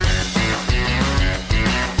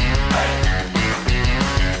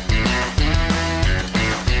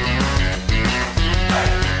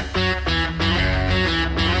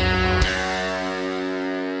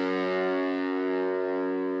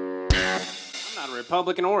Not a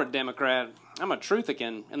Republican or a Democrat. I'm a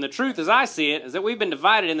Truthican. And the truth as I see it is that we've been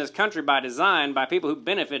divided in this country by design by people who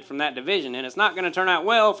benefit from that division. And it's not going to turn out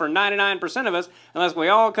well for 99% of us unless we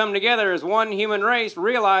all come together as one human race,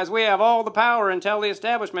 realize we have all the power, and tell the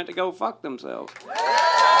establishment to go fuck themselves.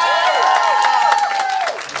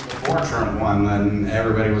 Before Trump won, then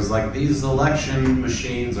everybody was like, these election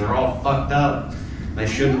machines are all fucked up. They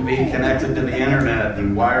shouldn't be connected to the internet,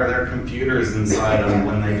 and why are there computers inside them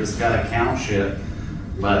when they just gotta count shit?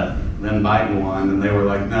 But then Biden won, and they were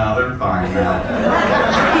like, no, they're fine now.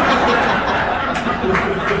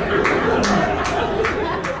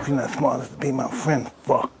 If you're not smart enough to be my friend,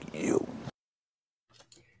 fuck you.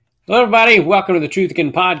 Hello, everybody. Welcome to the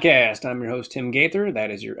Truthican podcast. I'm your host, Tim Gaither.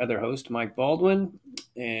 That is your other host, Mike Baldwin.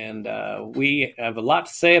 And we have a lot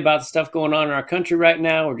to say about the stuff going on in our country right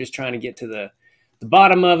now. We're just trying to get to the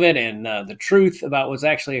bottom of it and the truth about what's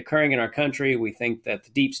actually occurring in our country. We think that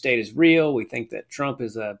the deep state is real. We think that Trump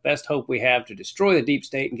is the best hope we have to destroy the deep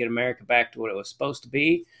state and get America back to what it was supposed to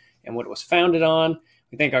be and what it was founded on.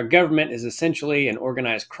 We think our government is essentially an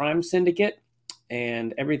organized crime syndicate,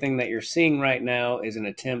 and everything that you're seeing right now is an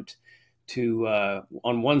attempt to,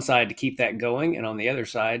 on one side, to keep that going, and on the other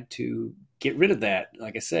side, to get rid of that,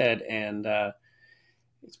 like I said, and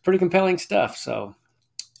it's pretty compelling stuff. So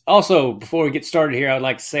also, before we get started here, I'd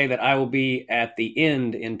like to say that I will be at The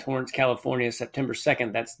End in Torrance, California, September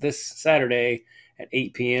 2nd. That's this Saturday at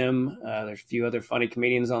 8 p.m. There's a few other funny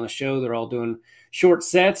comedians on the show. They're all doing short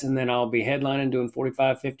sets, and then I'll be headlining doing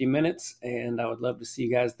 45, 50 minutes, and I would love to see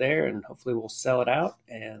you guys there, and hopefully we'll sell it out.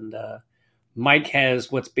 And Mike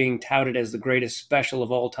has what's being touted as the greatest special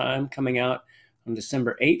of all time coming out on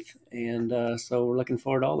December 8th, and so we're looking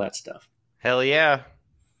forward to all that stuff. Hell yeah.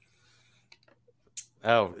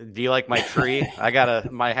 Oh, do you like my tree?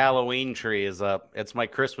 My Halloween tree is up. It's my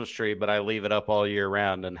Christmas tree, but I leave it up all year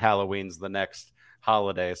round, and Halloween's the next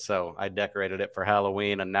holiday. So I decorated it for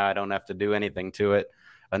Halloween, and now I don't have to do anything to it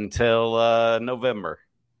until November.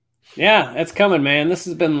 Yeah, it's coming, man. This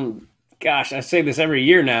has been, gosh, I say this every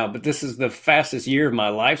year now, but this is the fastest year of my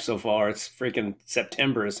life so far. It's freaking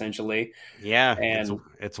September, essentially. Yeah, and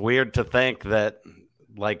it's weird to think that,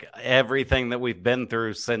 like, everything that we've been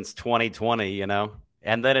through since 2020, you know?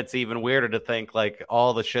 And then it's even weirder to think, like,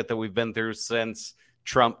 all the shit that we've been through since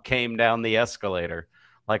Trump came down the escalator.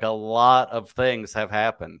 Like, a lot of things have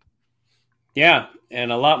happened. Yeah,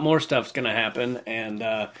 and a lot more stuff's going to happen. And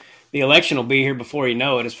the election will be here before you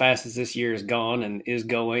know it, as fast as this year is gone and is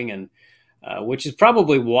going. And which is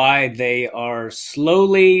probably why they are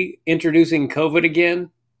slowly introducing COVID again.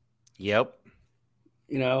 Yep.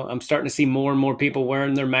 You know, I'm starting to see more and more people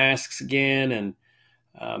wearing their masks again, and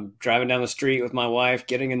driving down the street with my wife,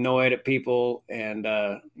 getting annoyed at people, and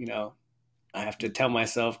you know, I have to tell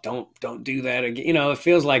myself, don't do that again. You know, it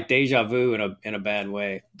feels like deja vu in a bad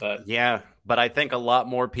way. But yeah, but I think a lot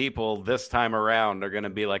more people this time around are going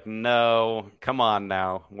to be like, no, come on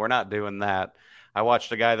now, we're not doing that. I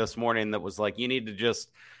watched a guy this morning that was like, you need to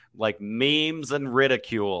just, like, memes and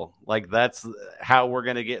ridicule, like, that's how we're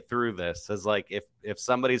going to get through this. Is like, if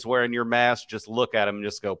somebody's wearing your mask, just look at them and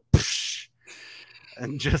just go psh,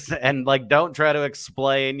 and like, don't try to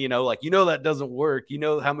explain, you know, like, you know, that doesn't work. You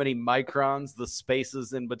know how many microns the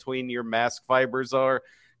spaces in between your mask fibers are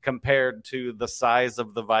compared to the size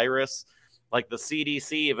of the virus. Like, the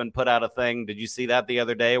CDC even put out a thing. Did you see that the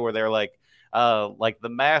other day, where they're like the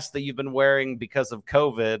masks that you've been wearing because of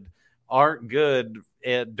COVID aren't good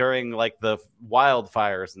during, like, the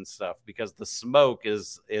wildfires and stuff, because the smoke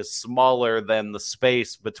is smaller than the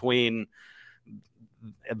space between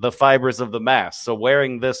the fibers of the mask. So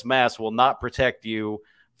wearing this mask will not protect you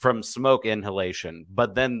from smoke inhalation.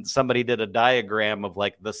 But then somebody did a diagram of,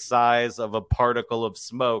 like, the size of a particle of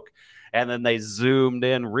smoke, and then they zoomed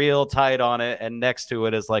in real tight on it, and next to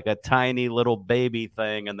it is like a tiny little baby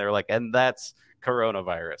thing, and they're like, and that's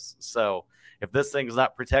coronavirus. So if this thing's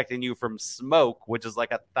not protecting you from smoke, which is like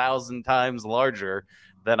 1,000 times larger,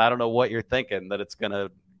 then I don't know what you're thinking that it's going to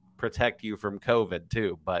protect you from COVID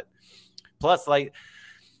too. But plus, like,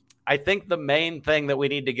 I think the main thing that we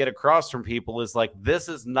need to get across from people is, like, this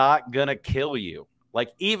is not going to kill you.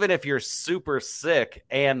 Like, even if you're super sick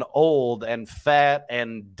and old and fat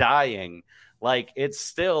and dying, like, it's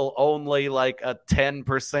still only like a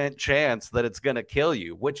 10% chance that it's going to kill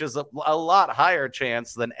you, which is a lot higher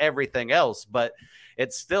chance than everything else. But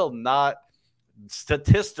it's still not,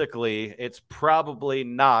 statistically, it's probably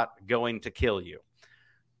not going to kill you.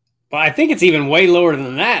 But I think it's even way lower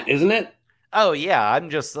than that, isn't it? Oh, yeah. I'm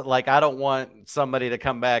just like, I don't want somebody to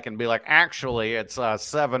come back and be like, actually, it's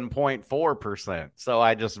 7.4%. So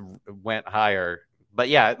I just went higher. But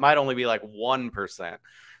yeah, it might only be like 1%.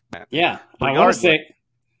 Yeah, I want to Regardless, say,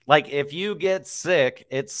 like if you get sick,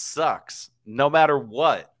 it sucks no matter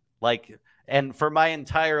what. Like, and for my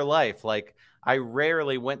entire life, like I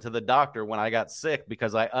rarely went to the doctor when I got sick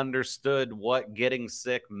because I understood what getting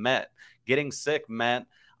sick meant. Getting sick meant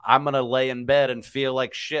I'm going to lay in bed and feel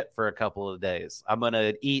like shit for a couple of days. I'm going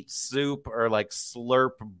to eat soup or like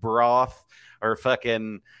slurp broth or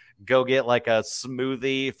fucking go get like a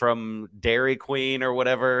smoothie from Dairy Queen or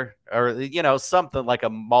whatever, or, you know, something like a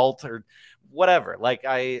malt or whatever. Like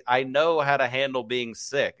I know how to handle being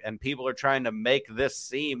sick, and people are trying to make this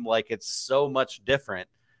seem like it's so much different.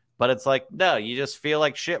 But it's like, no, you just feel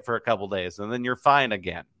like shit for a couple days and then you're fine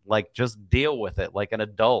again. Like, just deal with it like an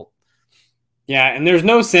adult. yeah, and there's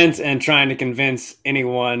no sense in trying to convince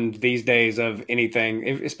anyone these days of anything,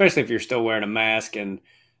 especially if you're still wearing a mask. And,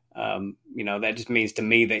 that just means to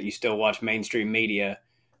me that you still watch mainstream media,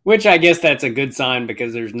 which I guess that's a good sign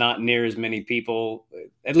because there's not near as many people,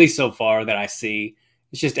 at least so far, that I see.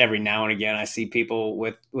 It's just every now and again I see people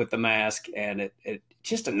with the mask, and it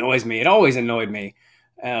just annoys me. It always annoyed me.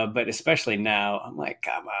 But especially now, I'm like,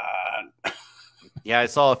 come on. Yeah, I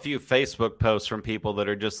saw a few Facebook posts from people that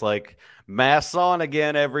are just like, masks on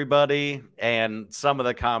again, everybody. And some of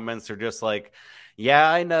the comments are just like, yeah,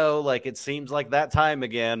 I know, like it seems like that time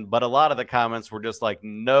again. But a lot of the comments were just like,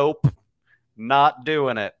 nope, not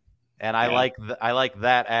doing it. And I I like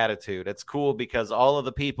that attitude. It's cool because all of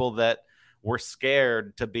the people that were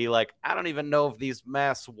scared to be like, I don't even know if these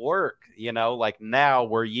masks work, like now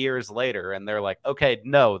we're years later and they're like, okay,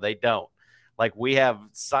 no, they don't. Like we have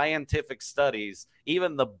scientific studies,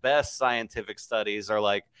 even the best scientific studies are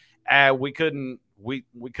like, we couldn't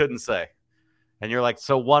say. And you're like,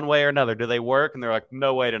 so one way or another, do they work? And they're like,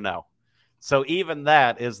 no way to know. So even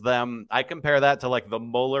that is them. I compare that to like the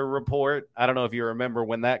Mueller report. I don't know if you remember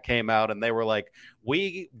when that came out and they were like,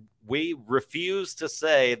 we refuse to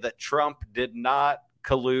say that Trump did not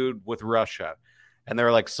collude with Russia. And they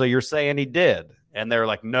were like, so you're saying he did? And they're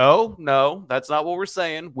like, no, that's not what we're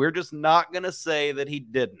saying. We're just not going to say that he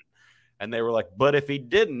didn't. And they were like, but if he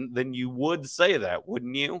didn't, then you would say that,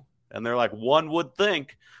 wouldn't you? And they're like, one would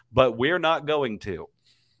think, but we're not going to.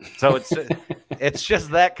 So it's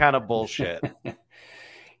just that kind of bullshit.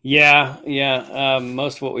 Yeah.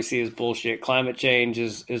 Most of what we see is bullshit. Climate change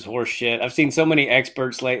is horse shit. I've seen so many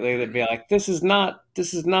experts lately that be like, this is not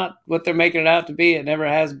what they're making it out to be. It never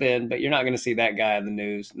has been. But you're not going to see that guy in the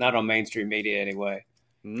news, not on mainstream media anyway.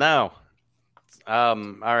 No. All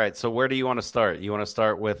right. So where do you want to start? You want to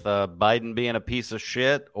start with Biden being a piece of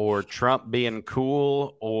shit, or Trump being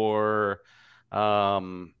cool, or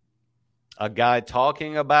a guy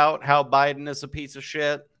talking about how Biden is a piece of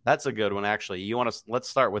shit? That's a good one, actually. Let's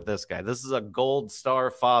start with this guy. This is a Gold Star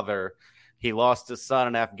father. He lost his son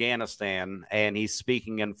in Afghanistan, and he's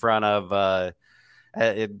speaking in front of,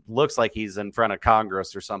 it looks like he's in front of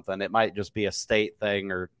Congress or something. It might just be a state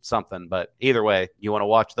thing or something, but either way, you want to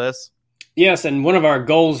watch this? Yes, and one of our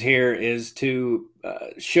goals here is to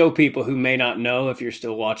show people who may not know, if you're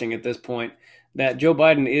still watching at this point, that Joe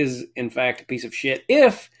Biden is, in fact, a piece of shit,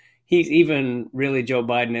 if he's even really Joe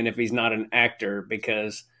Biden and if he's not an actor,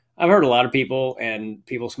 because I've heard a lot of people and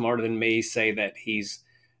people smarter than me say that he's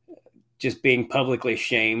just being publicly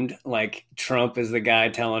shamed. Like Trump is the guy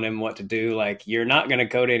telling him what to do. Like, you're not going to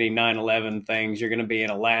go to any 9/11 things. You're going to be in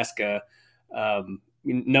Alaska,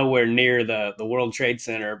 nowhere near the World Trade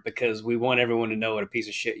Center, because we want everyone to know what a piece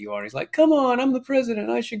of shit you are. And he's like, come on, I'm the president.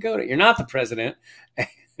 I should go to. You're not the president.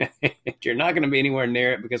 You're not going to be anywhere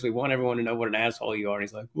near it because we want everyone to know what an asshole you are. And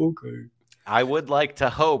he's like, okay. I would like to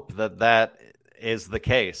hope that is the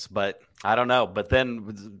case, but I don't know. But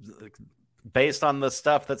then based on the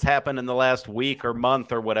stuff that's happened in the last week or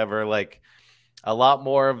month or whatever, like a lot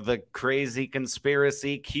more of the crazy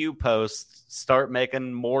conspiracy Q posts start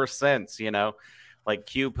making more sense, Like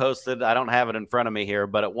Q posted, I don't have it in front of me here,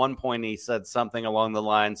 but at one point he said something along the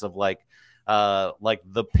lines of like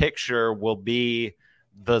the picture will be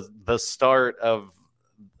the start of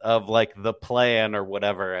like the plan or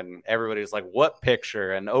whatever, and everybody's like, what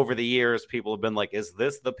picture? And over the years people have been like, is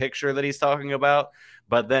this the picture that he's talking about?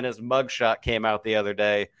 But then his mugshot came out the other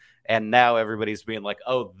day, and now everybody's being like,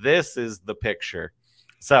 oh, this is the picture.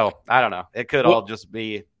 So I don't know, it could all just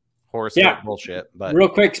be horse bullshit. But real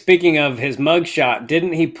quick, speaking of his mugshot,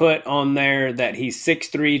 didn't he put on there that he's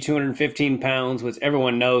 6'3", 215 pounds, which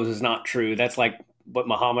everyone knows is not true? That's like what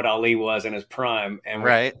Muhammad Ali was in his prime. And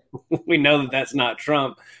right. We know that that's not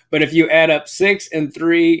Trump. But if you add up 6 and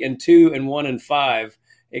 3 and 2 and 1 and 5,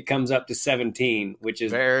 it comes up to 17, which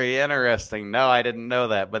is very interesting. No, I didn't know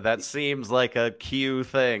that, but that seems like a Q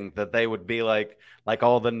thing, that they would be like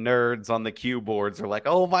all the nerds on the Q boards are like,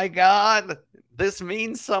 oh my God, this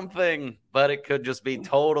means something, but it could just be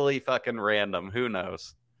totally fucking random. Who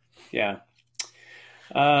knows? Yeah.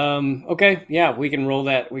 Okay. Yeah, we can roll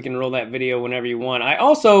that. We can roll that video whenever you want. I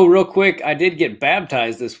also, real quick, I did get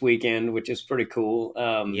baptized this weekend, which is pretty cool.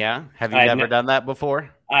 Yeah. Have you never done that before?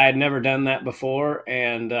 I had never done that before.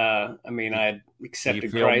 And, I had accepted Do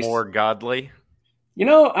you feel Christ. more godly?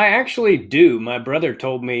 I actually do. My brother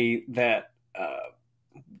told me that,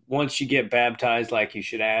 once you get baptized, like you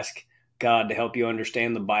should ask God to help you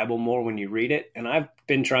understand the Bible more when you read it. And I've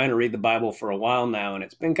been trying to read the Bible for a while now, and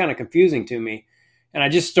it's been kind of confusing to me. And I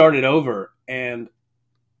just started over, and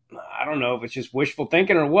I don't know if it's just wishful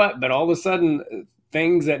thinking or what, but all of a sudden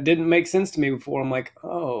things that didn't make sense to me before, I'm like,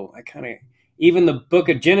 oh, even the book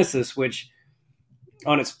of Genesis, which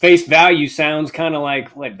on its face value sounds kind of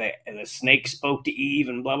like the snake spoke to Eve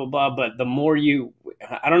and blah, blah, blah. But the more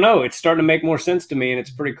I don't know, it's starting to make more sense to me, and it's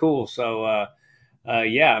pretty cool. So,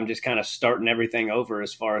 yeah, I'm just kind of starting everything over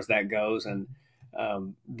as far as that goes, and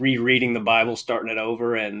rereading the Bible, starting it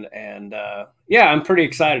over, and yeah, I'm pretty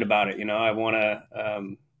excited about it. I want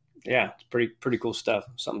to, yeah, it's pretty cool stuff.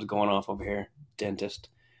 Something's going off over here, dentist.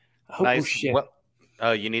 Nice. Oh shit.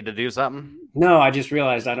 Oh, you need to do something? No, I just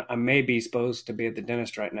realized I may be supposed to be at the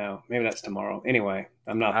dentist right now. Maybe that's tomorrow. Anyway,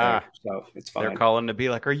 I'm not there, so it's fine. They're calling to be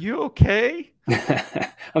like, "Are you okay?"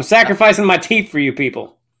 I'm sacrificing my teeth for you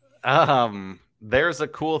people. There's a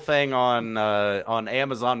cool thing on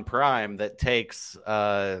Amazon Prime that takes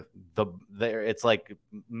it's like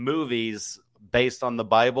movies based on the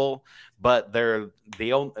Bible, but they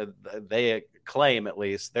claim, at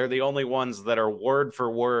least, they're the only ones that are word for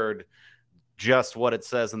word just what it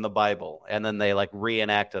says in the Bible, and then they like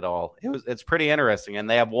reenact it all. It's pretty interesting, and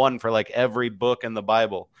they have one for like every book in the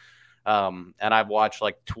Bible. And I've watched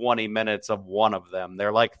like 20 minutes of one of them.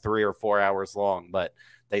 They're like 3 or 4 hours long, but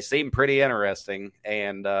they seem pretty interesting.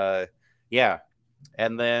 And yeah.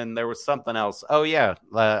 And then there was something else. Oh yeah,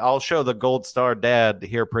 I'll show the Gold Star Dad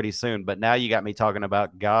here pretty soon. But now you got me talking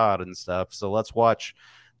about God and stuff. So let's watch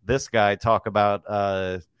this guy talk about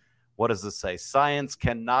what does this say? Science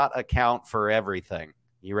cannot account for everything.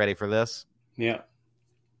 You ready for this? Yeah.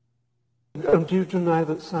 Do you deny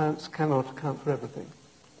that science cannot account for everything?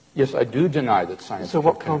 Yes, I do deny that science. So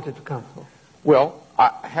what can't it account for? Well,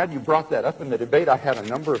 had you brought that up in the debate, I had a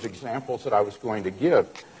number of examples that I was going to give.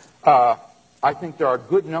 I think there are a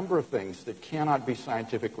good number of things that cannot be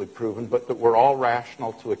scientifically proven, but that we're all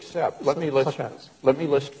rational to accept. Let me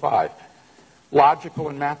list 5. Logical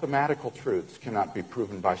and mathematical truths cannot be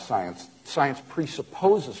proven by science. Science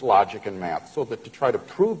presupposes logic and math, so that to try to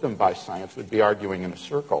prove them by science would be arguing in a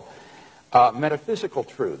circle. Metaphysical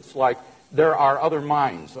truths, like there are other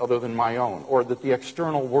minds other than my own, or that the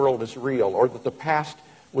external world is real, or that the past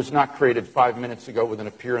was not created 5 minutes ago with an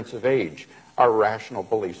appearance of age, are rational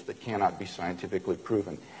beliefs that cannot be scientifically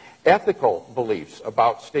proven. Ethical beliefs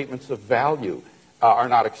about statements of value are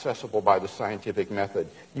not accessible by the scientific method.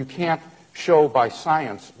 You can't show by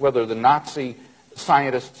science whether the Nazi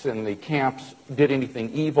scientists in the camps did anything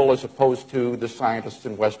evil as opposed to the scientists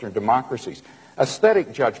in Western democracies.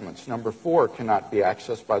 Aesthetic judgments, number 4, cannot be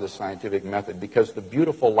accessed by the scientific method because the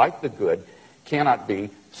beautiful, like the good, cannot be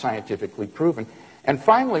scientifically proven. And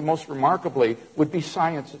finally, most remarkably, would be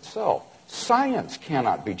science itself. Science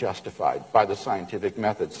cannot be justified by the scientific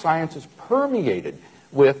method. Science is permeated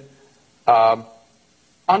with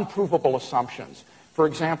unprovable assumptions. For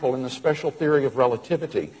example, in the special theory of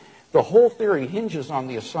relativity, the whole theory hinges on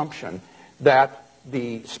the assumption that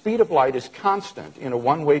the speed of light is constant in a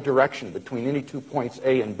one-way direction between any 2 points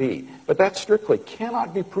A and B. But that strictly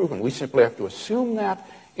cannot be proven. We simply have to assume that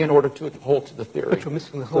in order to hold to the theory. But you're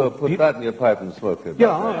missing the whole... So put that in your pipe and smoke it.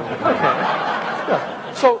 Yeah,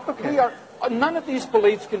 okay. So none of these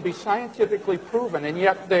beliefs can be scientifically proven, and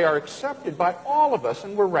yet they are accepted by all of us,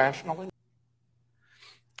 and we're rational.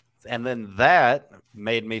 And then that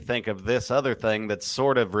made me think of this other thing that's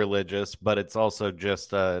sort of religious, but it's also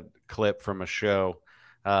just a clip from a show.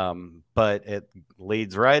 But it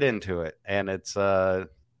leads right into it, and it's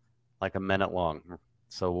like a minute long.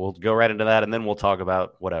 So we'll go right into that, and then we'll talk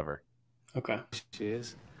about whatever. Okay.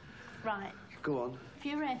 Cheers. Right. Go on. If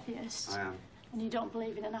you're atheist I am. and you don't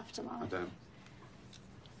believe in an afterlife, I don't.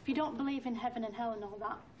 if you don't believe in heaven and hell and all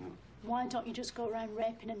that, why don't you just go around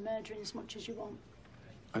raping and murdering as much as you want?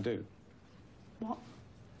 I do. What?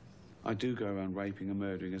 I do go around raping and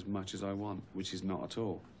murdering as much as I want, which is not at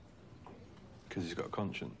all. Because he's got a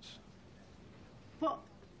conscience. But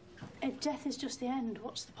if death is just the end,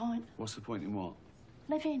 what's the point? What's the point in what?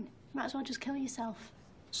 Living. Might as well just kill yourself.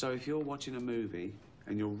 So if you're watching a movie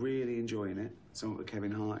and you're really enjoying it, something with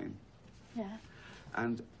Kevin Hart in, Yeah.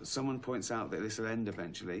 and someone points out that this will end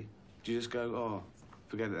eventually, Do you just go, oh,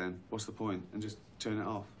 forget it then, what's the point, and just turn it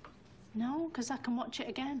off? No, because I can watch it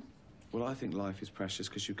again. Well, I think life is precious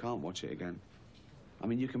because you can't watch it again. I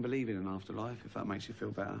mean, you can believe in an afterlife if that makes you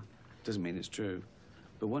feel better. Doesn't mean it's true.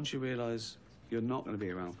 But once you realise you're not going to be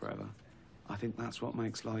around forever, I think that's what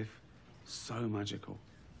makes life so magical.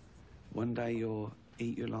 One day you'll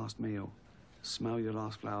eat your last meal, smell your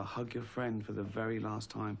last flower, hug your friend for the very last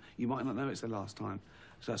time. You might not know it's the last time.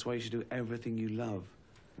 So that's why you should do everything you love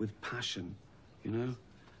with passion, you know?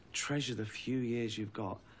 Treasure the few years you've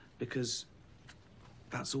got because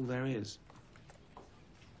that's all there is.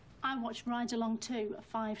 I watched Ride Along 2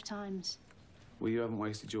 5 times. Well, you haven't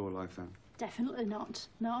wasted your life then. Definitely not,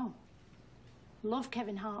 no. Love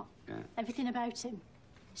Kevin Hart. Yeah. Everything about him.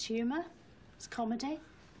 His humour, his comedy,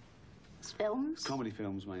 his films. Comedy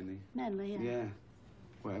films mainly. Mainly, yeah. Yeah.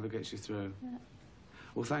 Whatever gets you through. Yeah.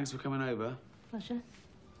 Well, thanks for coming over. Pleasure.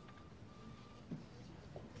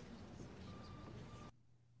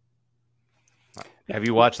 Have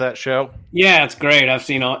you watched that show? Yeah, it's great. I've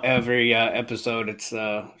seen every episode. It's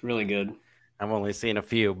really good. I've only seen a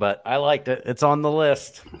few, but I liked it. It's on the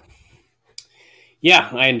list. Yeah,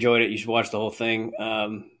 I enjoyed it. You should watch the whole thing.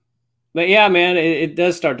 But yeah, man, it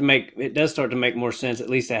does start to make more sense. At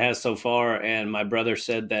least it has so far. And my brother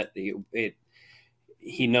said that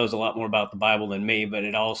he knows a lot more about the Bible than me, but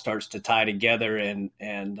it all starts to tie together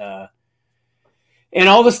and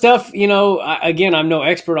all the stuff, you know, again, I'm no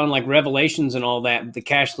expert on like Revelations and all that, the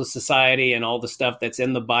cashless society and all the stuff that's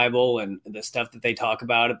in the Bible and the stuff that they talk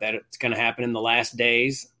about, that it's going to happen in the last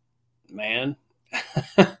days. Man,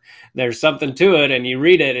 there's something to it. And you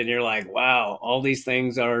read it and you're like, wow, all these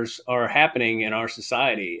things are happening in our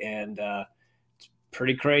society. And it's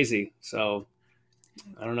pretty crazy. So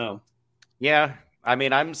I don't know. Yeah. I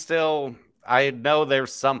mean, I know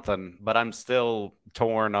there's something, but I'm still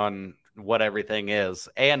torn on what everything is.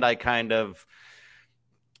 And I kind of,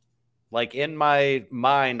 like, in my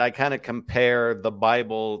mind, I kind of compare the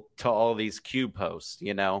Bible to all these Q posts,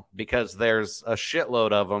 you know, because there's a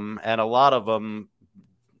shitload of them and a lot of them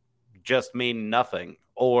just mean nothing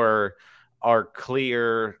or are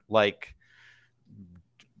clear, like,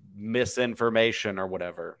 misinformation or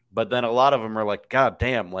whatever. But then a lot of them are like, God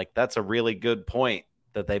damn, like, that's a really good point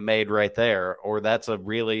that they made right there, or that's a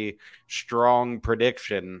really strong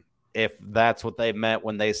prediction if that's what they meant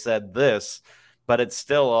when they said this. But it's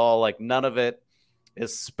still all like, none of it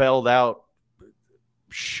is spelled out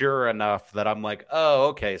sure enough that I'm like, oh,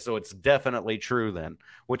 okay, so it's definitely true then,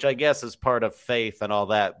 which I guess is part of faith and all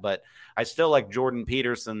that. But I still like Jordan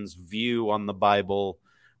Peterson's view on the Bible,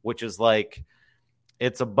 which is like,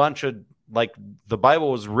 it's a bunch of, like, the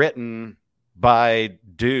Bible was written by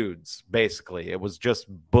dudes, basically. It was just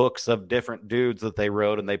books of different dudes that they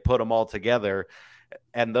wrote, and they put them all together.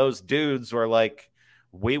 And those dudes were like,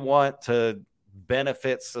 we want to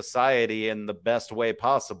benefit society in the best way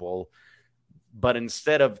possible. But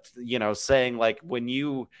instead of, you know, saying like, when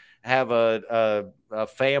you have a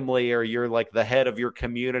family or you're like the head of your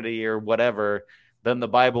community or whatever, then the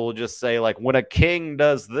Bible will just say like, when a king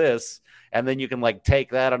does this, and then you can like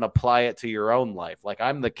take that and apply it to your own life. Like,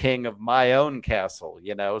 I'm the king of my own castle,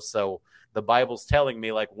 you know? So the Bible's telling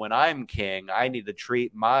me like, when I'm king, I need to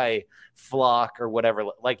treat my flock or whatever.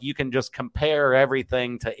 Like, you can just compare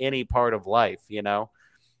everything to any part of life, you know?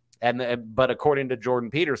 But according to Jordan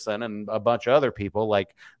Peterson and a bunch of other people,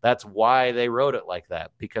 like, that's why they wrote it like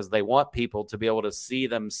that, because they want people to be able to see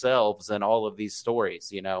themselves in all of these stories,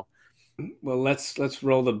 you know? Well, let's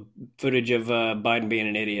roll the footage of Biden being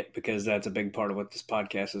an idiot, because that's a big part of what this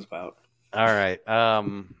podcast is about. All right.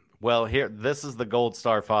 Well, this is the Gold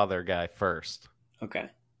Star Father guy first. Okay.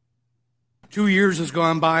 2 years has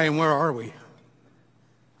gone by, and where are we?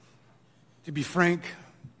 To be frank,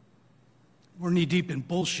 we're knee-deep in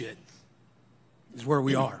bullshit, is where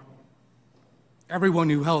we are. Everyone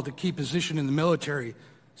who held a key position in the military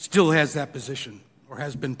still has that position or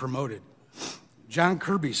has been promoted. John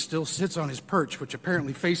Kirby still sits on his perch, which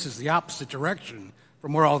apparently faces the opposite direction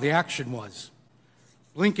from where all the action was.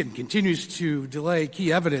 Blinken continues to delay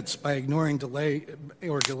key evidence by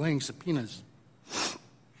delaying subpoenas.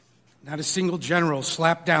 Not a single general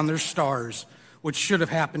slapped down their stars, which should have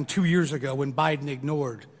happened 2 years ago when Biden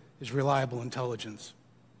ignored his reliable intelligence.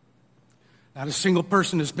 Not a single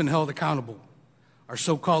person has been held accountable. Our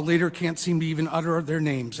so-called leader can't seem to even utter their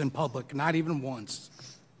names in public, not even once.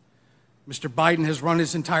 Mr. Biden has run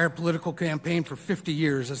his entire political campaign for 50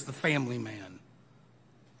 years as the family man.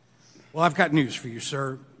 Well, I've got news for you,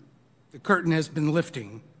 sir. The curtain has been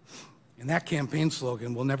lifting, and that campaign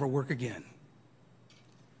slogan will never work again.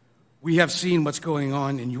 We have seen what's going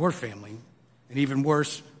on in your family, And even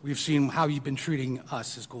worse, we've seen how you've been treating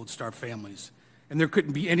us as Gold Star families. And there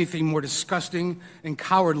couldn't be anything more disgusting and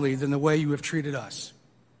cowardly than the way you have treated us.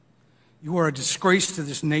 You are a disgrace to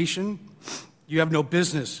this nation. You have no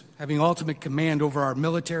business having ultimate command over our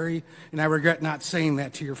military, and I regret not saying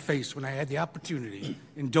that to your face when I had the opportunity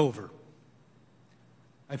in Dover.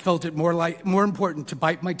 I felt it more important to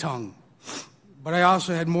bite my tongue, but I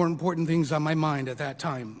also had more important things on my mind at that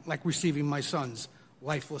time, like receiving my son's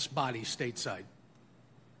lifeless body stateside.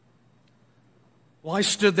 While I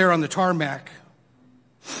stood there on the tarmac,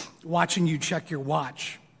 watching you check your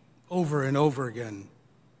watch over and over again,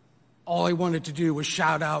 all I wanted to do was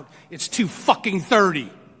shout out, "It's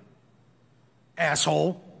 2:30,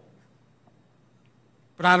 asshole."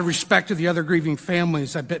 But out of respect to the other grieving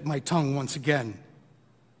families, I bit my tongue once again.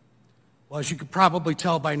 Well, as you could probably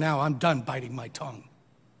tell by now, I'm done biting my tongue.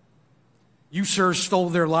 You, sir, stole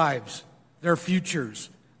their lives, their futures,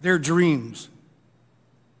 their dreams,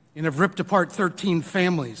 and have ripped apart 13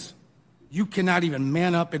 families. You cannot even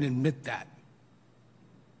man up and admit that.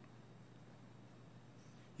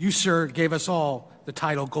 You, sir, gave us all the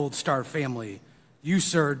title Gold Star family. You,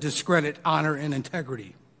 sir, discredit honor and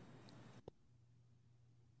integrity.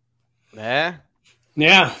 Yeah.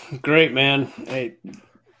 Yeah, great, man. Hey,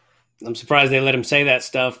 I'm surprised they let him say that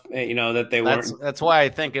stuff, that they weren't. That's why I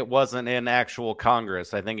think it wasn't in actual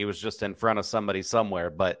Congress. I think he was just in front of somebody somewhere.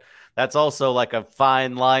 But that's also like a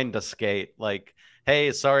fine line to skate. Like,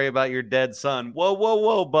 hey, sorry about your dead son. Whoa, whoa,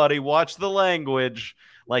 whoa, buddy. Watch the language.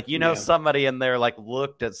 Like, somebody in there like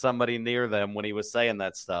looked at somebody near them when he was saying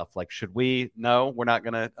that stuff. Like, should we? No, we're not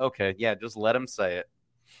going to. Okay, yeah, just let him say it.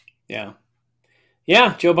 Yeah.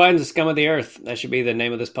 Yeah, Joe Biden's the scum of the earth. That should be the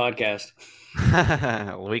name of this podcast.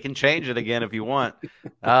 We can change it again if you want.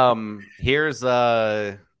 Here's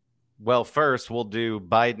first we'll do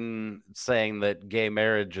Biden saying that gay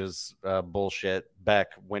marriage is bullshit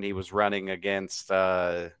back when he was running against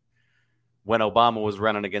when Obama was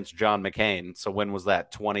running against John McCain. So when was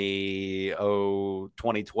that?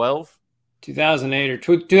 2012? 2008 or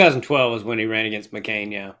 2012 was when he ran against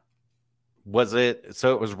McCain, yeah. Was it?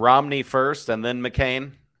 So it was Romney first and then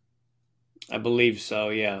McCain? I believe so,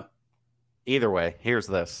 yeah. Either way, here's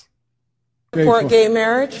this. Support gay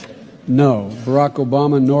marriage? No, Barack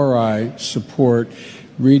Obama nor I support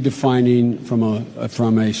redefining from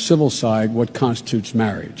a civil side what constitutes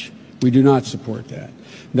marriage. We do not support that.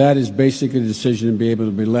 That is basically a decision to be able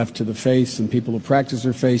to be left to the faith and people who practice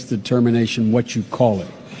their faith, the determination what you call it.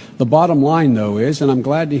 The bottom line, though, is, and I'm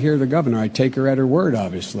glad to hear the governor, I take her at her word,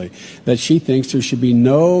 obviously, that she thinks there should be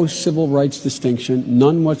no civil rights distinction,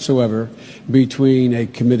 none whatsoever, between a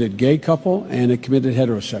committed gay couple and a committed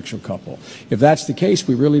heterosexual couple. If that's the case,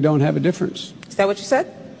 we really don't have a difference. Is that what you said?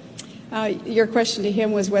 Your question to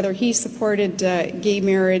him was whether he supported gay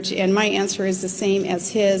marriage, and my answer is the same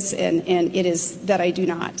as his, and it is that I do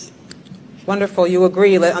not. Wonderful. You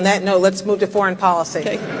agree. On that note, let's move to foreign policy.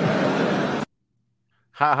 Okay.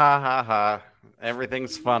 Ha, ha, ha, ha.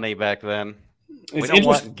 Everything's funny back then. We It's don't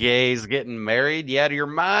want gays getting married. You out of your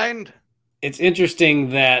mind? It's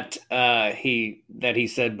interesting that he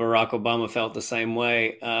said Barack Obama felt the same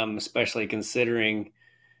way, especially considering,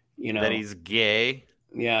 that he's gay.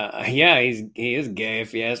 Yeah, he is gay,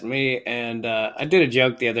 if you ask me. And I did a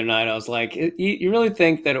joke the other night. I was like, you really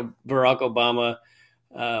think that Barack Obama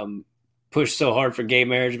pushed so hard for gay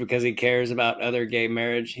marriage because he cares about other gay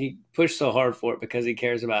marriage? He pushed so hard for it because he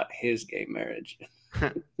cares about his gay marriage.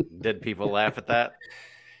 Did people laugh at that?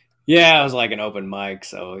 Yeah, it was like an open mic,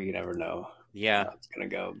 so you never know how it's going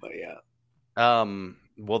to go, but yeah.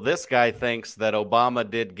 Well, this guy thinks that Obama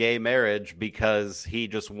did gay marriage because he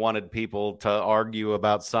just wanted people to argue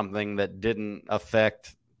about something that didn't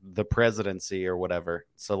affect the presidency or whatever.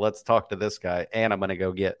 So let's talk to this guy, and I'm going to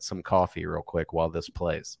go get some coffee real quick while this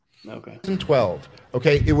plays. Okay. 2012.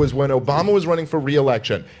 Okay, it was when Obama was running for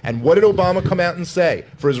re-election. And what did Obama come out and say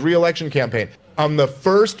for his re-election campaign? I'm the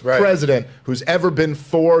first president who's ever been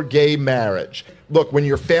for gay marriage. Look, when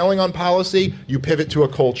you're failing on policy, you pivot to a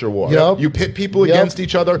culture war. Yep. You pit people against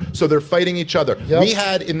each other, so they're fighting each other. Yep. We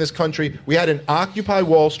had in this country, we had an Occupy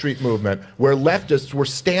Wall Street movement where leftists were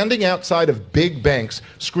standing outside of big banks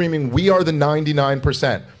screaming, "We are the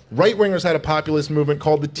 99%. Right-wingers had a populist movement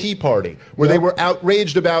called the Tea Party, where they were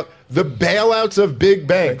outraged about the bailouts of big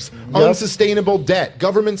banks, unsustainable debt,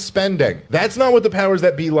 government spending. That's not what the powers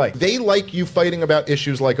that be like. They like you fighting about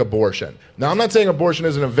issues like abortion. Now, I'm not saying abortion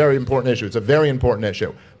isn't a very important issue. It's a very important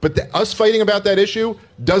issue. But us fighting about that issue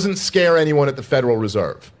doesn't scare anyone at the Federal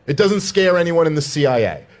Reserve. It doesn't scare anyone in the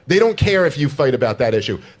CIA. They don't care if you fight about that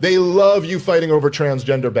issue. They love you fighting over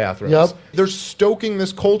transgender bathrooms. Yep. They're stoking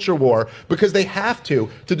this culture war because they have to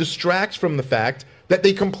distract from the fact that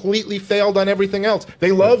they completely failed on everything else.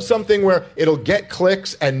 They love something where it'll get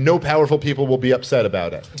clicks and no powerful people will be upset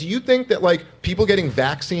about it. Do you think that like people getting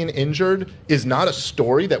vaccine injured is not a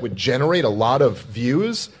story that would generate a lot of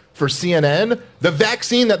views for CNN? The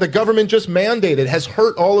vaccine that the government just mandated has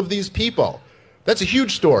hurt all of these people. That's a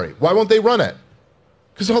huge story. Why won't they run it?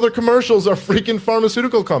 Because all their commercials are freaking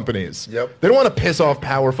pharmaceutical companies. Yep. They don't want to piss off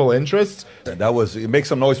powerful interests. It makes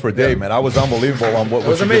some noise for Dave, man. I was unbelievable on what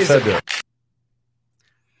you just said there.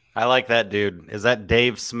 I like that dude. Is that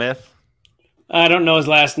Dave Smith? I don't know his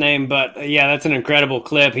last name, but yeah, that's an incredible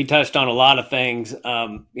clip. He touched on a lot of things.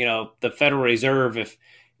 The Federal Reserve,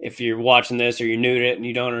 if you're watching this or you're new to it and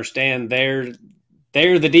you don't understand, they're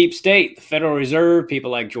the deep state. The Federal Reserve,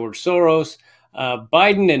 people like George Soros,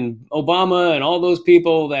 Biden and Obama and all those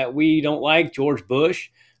people that we don't like, George Bush,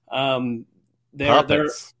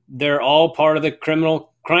 they're all part of the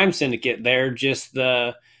criminal crime syndicate. They're just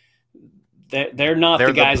they're not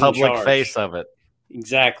the guys in charge. They're the public face of it.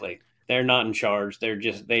 Exactly. They're not in charge. They're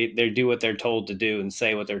just they do what they're told to do and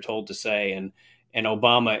say what they're told to say. And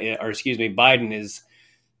Biden is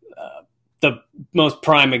the most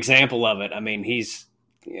prime example of it. I mean,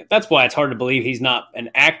 that's why it's hard to believe he's not an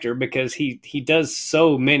actor, because he does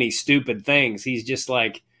so many stupid things. He's just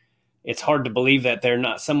like, it's hard to believe that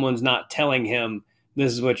someone's not telling him,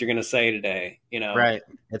 this is what you're going to say today, Right.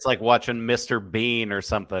 It's like watching Mr. Bean or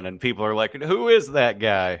something, and people are like, who is that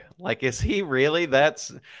guy? Like, is he really?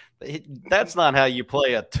 That's not how you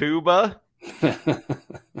play a tuba.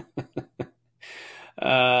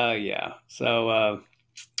 Yeah. So,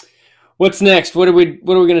 what's next? What are we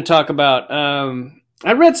going to talk about?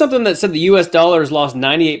 I read something that said the U.S. dollar has lost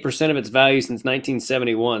 98% of its value since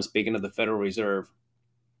 1971, speaking of the Federal Reserve.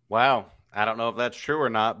 Wow. I don't know if that's true or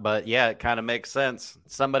not, but yeah, it kind of makes sense.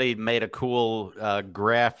 Somebody made a cool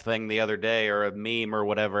graph thing the other day, or a meme or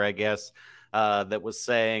whatever, I guess, that was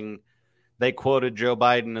saying, they quoted Joe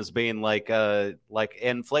Biden as being like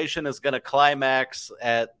inflation is going to climax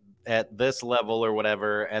at this level or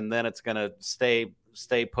whatever, and then it's going to stay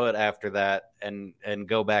put after that and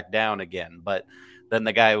go back down again. But then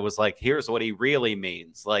the guy was like, here's what he really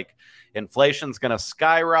means. Like, inflation's going to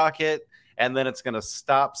skyrocket, and then it's going to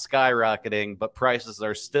stop skyrocketing, but prices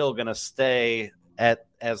are still going to stay at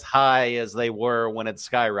as high as they were when it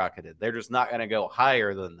skyrocketed. They're just not going to go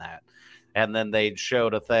higher than that. And then they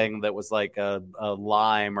showed a thing that was like a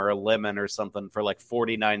lime or a lemon or something for like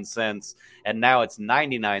 49 cents. And now it's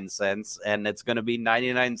 99 cents, and it's going to be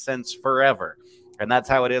 99 cents forever. And that's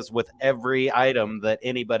how it is with every item that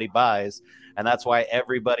anybody buys. And that's why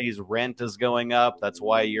everybody's rent is going up. That's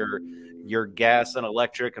why your gas and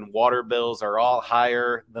electric and water bills are all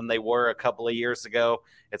higher than they were a couple of years ago.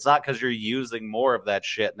 It's not because you're using more of that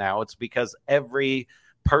shit now. It's because every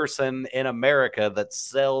person in America that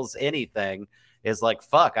sells anything is like,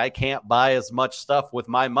 fuck, I can't buy as much stuff with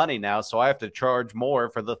my money now, so I have to charge more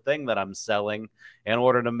for the thing that I'm selling in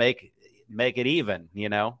order to make it even,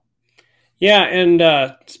 Yeah,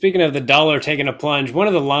 and speaking of the dollar taking a plunge, one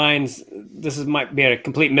of the lines, might be a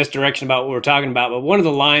complete misdirection about what we're talking about, but one of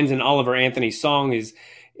the lines in Oliver Anthony's song is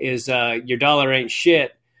your dollar ain't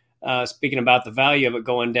shit, speaking about the value of it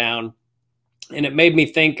going down. And it made me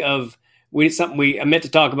think of something I meant to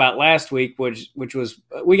talk about last week, which was,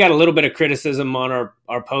 we got a little bit of criticism on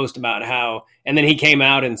our post about how, and then he came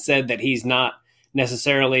out and said that he's not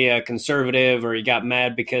necessarily a conservative, or he got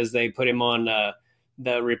mad because they put him on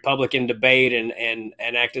the Republican debate and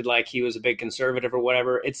acted like he was a big conservative or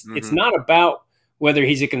whatever. It's not about whether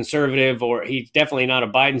he's a conservative, or he's definitely not a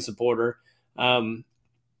Biden supporter.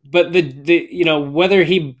 But whether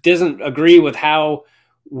he doesn't agree with how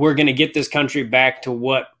we're going to get this country back to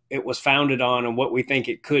what it was founded on and what we think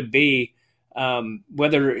it could be,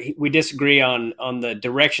 whether we disagree on the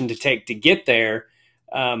direction to take to get there.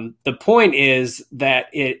 The point is that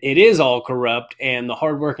it is all corrupt, and the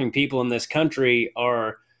hardworking people in this country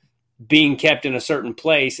are being kept in a certain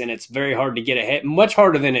place, and it's very hard to get ahead, much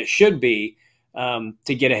harder than it should be to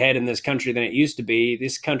get ahead in this country than it used to be.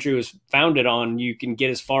 This country was founded on, you can get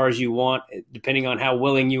as far as you want, depending on how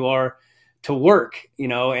willing you are to work,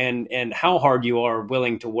 and how hard you are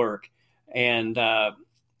willing to work. And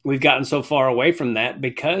we've gotten so far away from that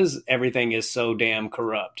because everything is so damn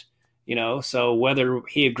corrupt. So whether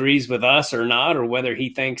he agrees with us or not, or whether he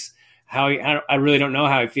thinks I really don't know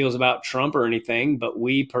how he feels about Trump or anything, but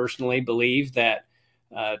we personally believe that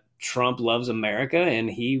Trump loves America, and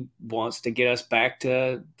he wants to get us back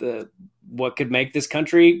to what could make this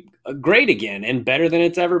country great again and better than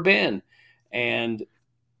it's ever been. And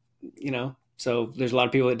So there's a lot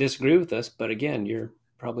of people that disagree with us, but again, you're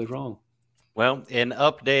probably wrong. Well, in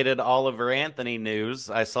updated Oliver Anthony news,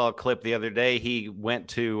 I saw a clip the other day. He went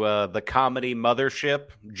to the comedy mothership,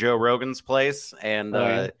 Joe Rogan's place,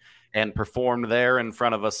 and performed there in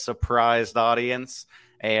front of a surprised audience.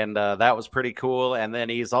 And that was pretty cool. And then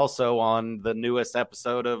he's also on the newest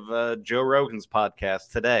episode of Joe Rogan's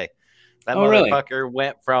podcast today. That motherfucker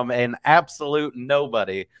went from an absolute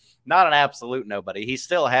nobody, not an absolute nobody. He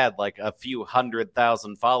still had like a few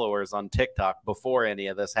 100,000 followers on TikTok before any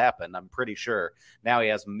of this happened, I'm pretty sure. Now he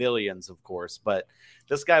has millions, of course. But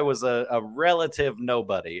this guy was a relative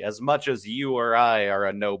nobody, as much as you or I are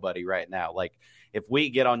a nobody right now. Like, if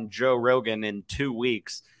we get on Joe Rogan in 2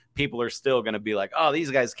 weeks, people are still going to be like, oh,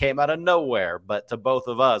 these guys came out of nowhere. But to both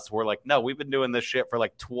of us, we're like, no, we've been doing this shit for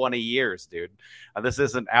like 20 years, dude. This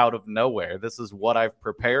isn't out of nowhere. This is what I've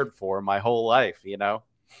prepared for my whole life, you know?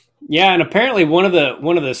 Yeah, and apparently one of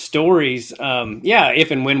the stories,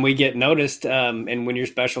 if and when we get noticed, and when your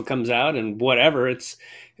special comes out and whatever,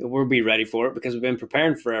 we'll be ready for it because we've been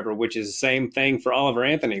preparing forever, which is the same thing for Oliver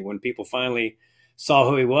Anthony. When people finally saw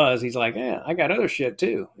who he was, he's like, yeah, I got other shit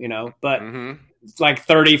too, But it's like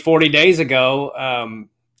 30, 40 days ago,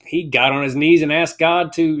 he got on his knees and asked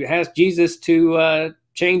Jesus to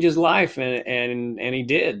change his life, and he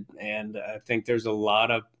did. And I think there's a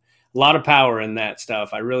lot of power in that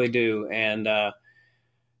stuff. I really do. And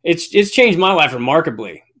it's changed my life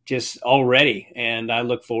remarkably just already. And I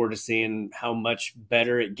look forward to seeing how much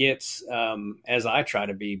better it gets as I try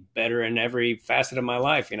to be better in every facet of my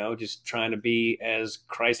life, just trying to be as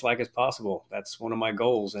Christ-like as possible. That's one of my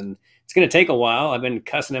goals. And it's going to take a while. I've been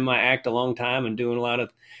cussing in my act a long time and doing a lot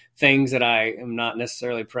of things that I am not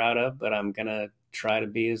necessarily proud of, but I'm going to try to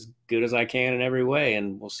be as good as I can in every way,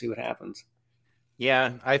 and we'll see what happens.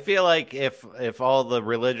 Yeah, I feel like if all the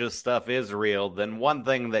religious stuff is real, then one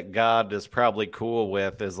thing that God is probably cool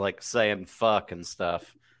with is like saying fuck and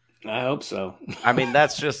stuff. I hope so. I mean,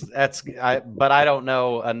 but I don't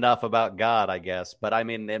know enough about God, I guess. But I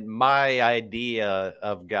mean, my idea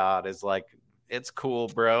of God is like, it's cool,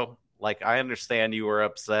 bro. Like, I understand you were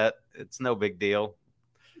upset. It's no big deal.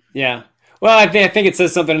 Yeah. Well, I think it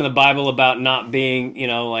says something in the Bible about not being, being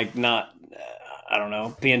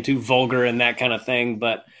too vulgar and that kind of thing.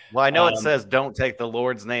 But well, I know it says don't take the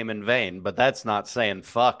Lord's name in vain, but that's not saying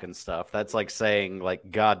fuck and stuff. That's like saying like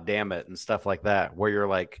God damn it and stuff like that, where you're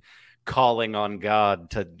like calling on God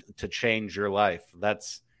to change your life.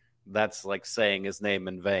 That's like saying his name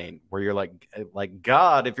in vain, where you're like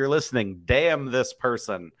God, if you're listening, damn this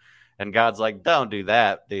person. And God's like, don't do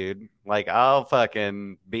that, dude. Like, I'll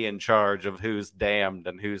fucking be in charge of who's damned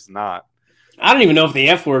and who's not. I don't even know if the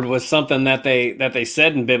F word was something that they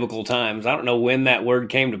said in biblical times. I don't know when that word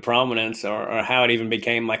came to prominence or how it even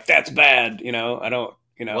became like, that's bad. I don't.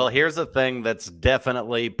 Well, here's a thing that's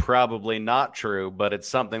definitely probably not true, but it's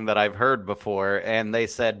something that I've heard before. And they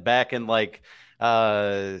said back in like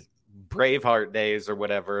Braveheart days or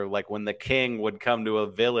whatever, like when the king would come to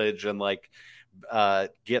a village and like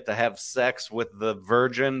get to have sex with the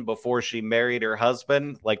virgin before she married her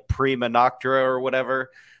husband, like prima noctua or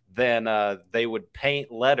whatever, then they would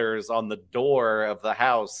paint letters on the door of the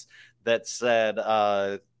house that said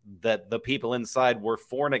that the people inside were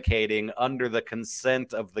fornicating under the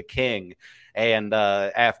consent of the king. And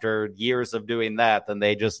after years of doing that, then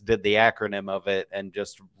they just did the acronym of it and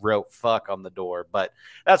just wrote fuck on the door. But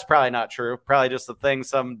that's probably not true. Probably just a thing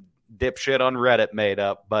some dipshit on Reddit made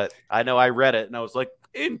up. But I know I read it and I was like,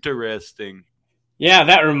 interesting. Yeah,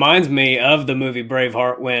 that reminds me of the movie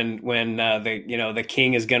Braveheart when the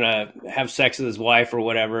king is gonna have sex with his wife or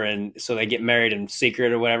whatever, and so they get married in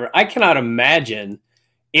secret or whatever. I cannot imagine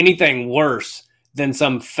anything worse than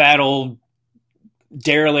some fat old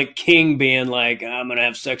derelict king being like, I'm gonna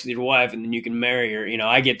have sex with your wife and then you can marry her.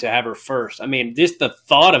 I get to have her first. I mean, just the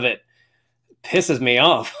thought of it pisses me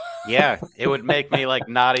off. Yeah, it would make me like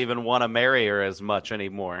not even want to marry her as much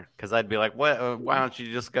anymore, because I'd be like, "What? Why don't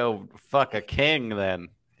you just go fuck a king then?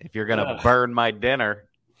 If you're gonna burn my dinner."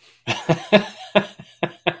 That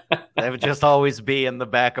would just always be in the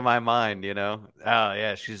back of my mind, Oh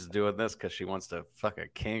yeah, she's doing this because she wants to fuck a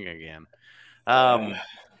king again.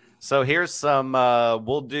 So here's some.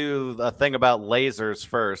 We'll do a thing about lasers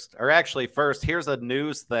first, or actually first. Here's a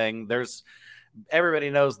news thing. Everybody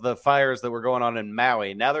knows the fires that were going on in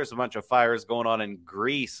Maui. Now there's a bunch of fires going on in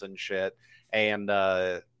Greece and shit. And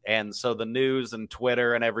so the news and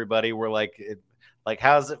Twitter and everybody were like,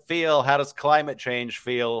 how does it feel? How does climate change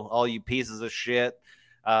feel? All you pieces of shit.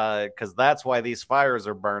 Because that's why these fires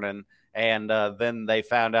are burning. And then they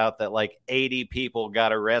found out that like 80 people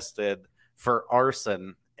got arrested for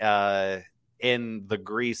arson in the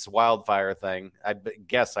Greece wildfire thing. I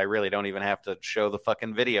guess I really don't even have to show the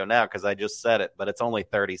fucking video now because I just said it, but it's only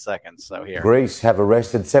 30 seconds. So here. Greece have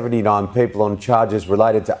arrested 79 people on charges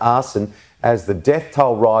related to arson as the death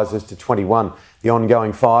toll rises to 21. The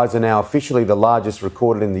ongoing fires are now officially the largest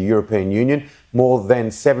recorded in the European Union. More than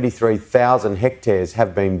 73,000 hectares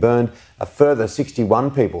have been burned. A further 61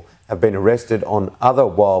 people have been arrested on other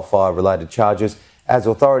wildfire-related charges, as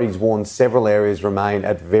authorities warn several areas remain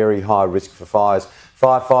at very high risk for fires.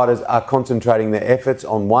 Firefighters are concentrating their efforts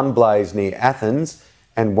on one blaze near Athens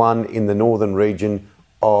and one in the northern region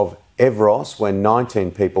of Evros, where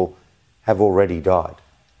 19 people have already died.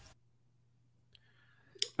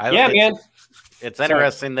 It's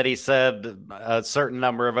interesting that he said a certain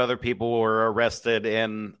number of other people were arrested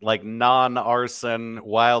in like non-arson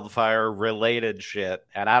wildfire related shit.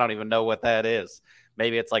 And I don't even know what that is.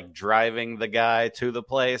 Maybe it's like driving the guy to the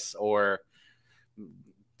place or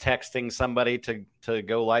texting somebody to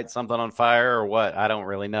go light something on fire or what. I don't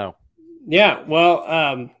really know. Yeah,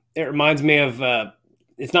 well, it reminds me of,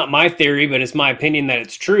 it's not my theory, but it's my opinion that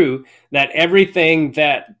it's true, that everything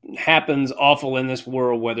that happens awful in this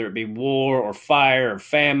world, whether it be war or fire or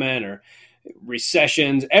famine or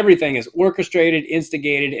recessions, everything is orchestrated,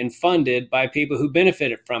 instigated, and funded by people who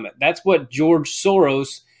benefited from it. That's what George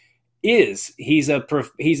Soros is. He's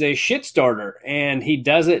a shit starter, and he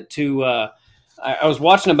does it to, I was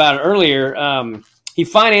watching about it earlier. He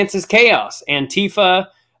finances chaos. Antifa.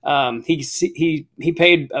 He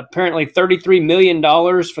paid apparently $33 million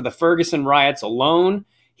for the Ferguson riots alone.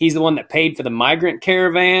 He's the one that paid for the migrant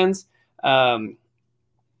caravans. And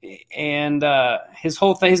his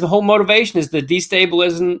whole motivation is the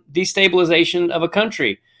destabilization of a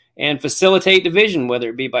country and facilitate division, whether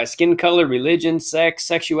it be by skin color, religion, sex,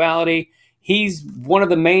 sexuality. He's one of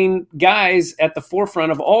the main guys at the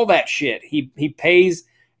forefront of all that shit. He pays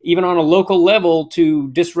even on a local level to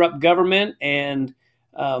disrupt government and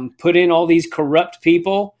put in all these corrupt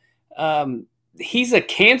people. He's a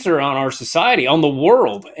cancer on our society, on the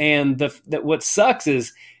world. And what sucks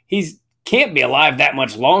is he can't be alive that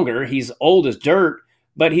much longer. He's old as dirt,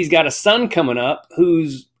 but he's got a son coming up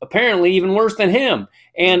who's apparently even worse than him.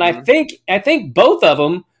 And I think both of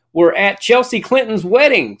them were at Chelsea Clinton's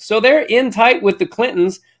wedding. So they're in tight with the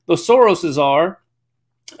Clintons. The Soroses are.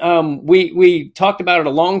 We talked about it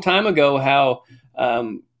a long time ago, how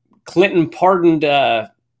Clinton pardoned,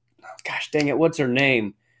 gosh dang it, what's her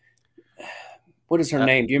name? What is her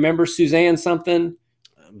name? Do you remember Suzanne something?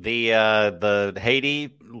 The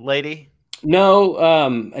Haiti lady? No,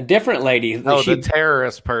 a different lady. The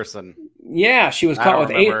terrorist person. Yeah, she was caught with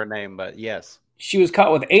I don't remember her name, but yes. She was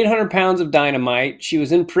caught with 800 pounds of dynamite. She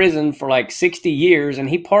was in prison for like 60 years, and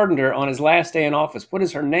he pardoned her on his last day in office. What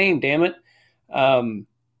is her name, damn it?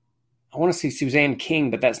 I want to say Suzanne King,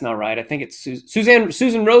 but that's not right. I think it's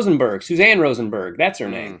Susan Rosenberg. Suzanne Rosenberg, that's her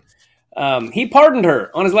name. He pardoned her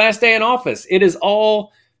on his last day in office. It is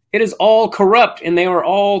all corrupt, and they are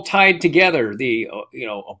all tied together. The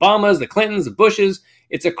Obamas, the Clintons, the Bushes.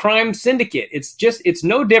 It's a crime syndicate. It's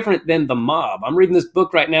no different than the mob. I'm reading this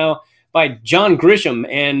book right now by John Grisham,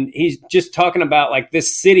 and he's just talking about like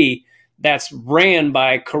this city that's ran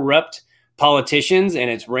by corrupt politicians, and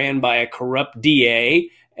it's ran by a corrupt DA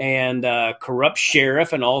and corrupt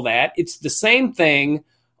sheriff and all that. It's the same thing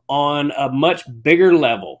on a much bigger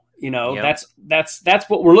level. Yep. That's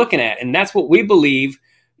what we're looking at, and that's what we believe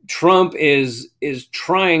Trump is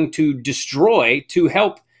trying to destroy to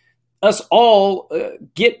help us all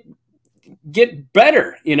get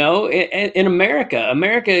better. In America.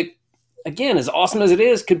 America, again, as awesome as it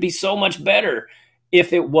is, could be so much better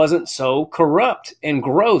if it wasn't so corrupt and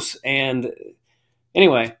gross. And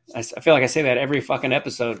anyway, I feel like I say that every fucking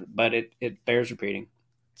episode, but it bears repeating.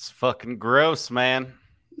 It's fucking gross, man.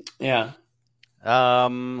 Yeah.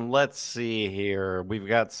 Let's see here. We've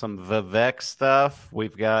got some Vivek stuff.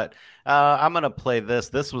 We've got, I'm going to play this.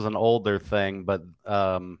 This was an older thing, but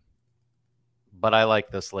I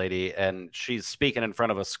like this lady, and she's speaking in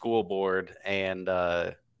front of a school board and,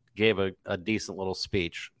 gave a decent little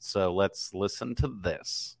speech. So let's listen to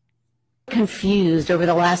this. Confused over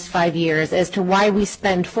the last 5 years as to why we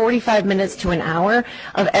spend 45 minutes to an hour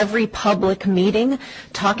of every public meeting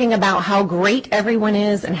talking about how great everyone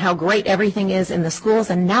is and how great everything is in the schools,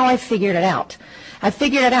 and now I've figured it out. I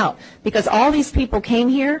figured it out because all these people came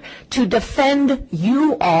here to defend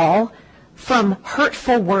you all from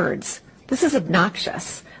hurtful words. This is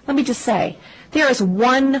obnoxious. Let me just say, there is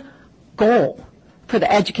one goal for the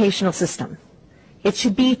educational system. It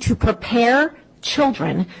should be to prepare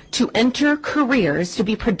children to enter careers to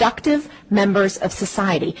be productive members of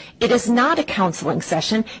society. It is not a counseling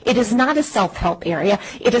session. It is not a self-help area.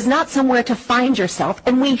 It is not somewhere to find yourself,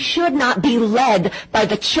 and we should not be led by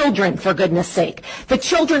the children, for goodness sake. The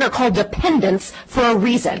children are called dependents for a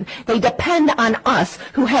reason. They depend on us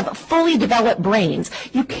who have fully developed brains.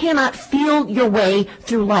 You cannot feel your way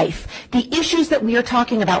through life. The issues that we are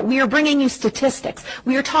talking about, we are bringing you statistics.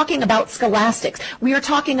 We are talking about scholastics. We are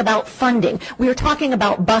talking about funding. We are talking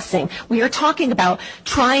about busing. We are talking about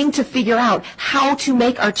trying to figure out how to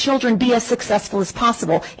make our children be as successful as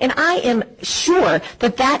possible. And I am sure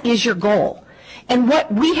that that is your goal. And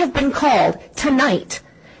what we have been called tonight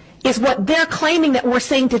is what they're claiming that we're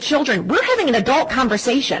saying to children. We're having an adult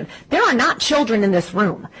conversation. There are not children in this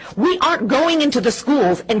room. We aren't going into the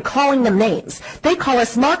schools and calling them names. They call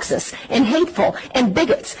us Marxists and hateful and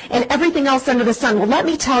bigots and everything else under the sun. Well, let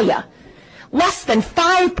me tell you, less than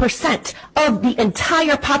 5% of the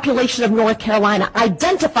entire population of North Carolina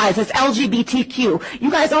identifies as LGBTQ.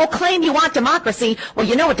 You guys all claim you want democracy. Well,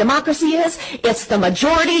 you know what democracy is? It's the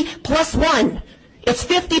majority plus one. It's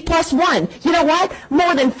 50 plus 1. You know what?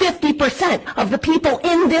 More than 50% of the people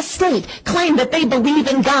in this state claim that they believe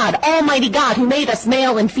in God, Almighty God, who made us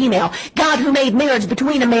male and female, God who made marriage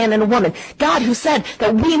between a man and a woman, God who said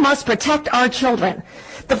that we must protect our children.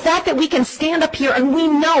 The fact that we can stand up here and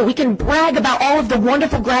we can brag about all of the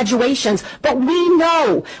wonderful graduations, but we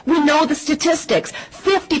know the statistics.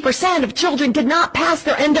 50% of children did not pass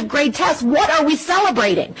their end of grade tests. What are we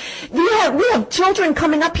celebrating? We have children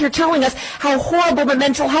coming up here telling us how horrible the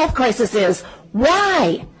mental health crisis is.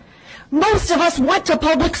 Why? Most of us went to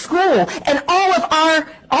public school, and all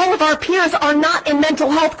of our peers are not in mental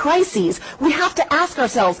health crises. We have to ask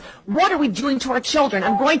ourselves, what are we doing to our children?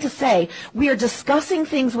 I'm going to say we are discussing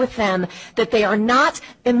things with them that they are not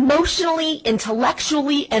emotionally,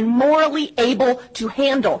 intellectually, and morally able to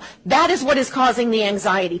handle. That is what is causing the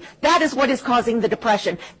anxiety. That is what is causing the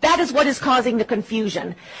depression. That is what is causing the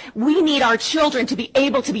confusion. We need our children to be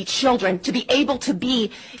able to be children, to be able to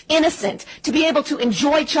be innocent, to be able to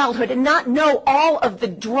enjoy childhood and not know all of the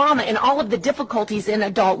drama and all of the difficulties in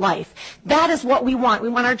adult life. That is what we want. We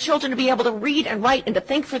want our children to be able to read and write and to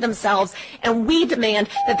think for themselves, and we demand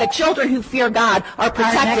that the children who fear God are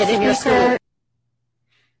protected in your school.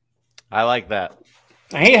 I like that.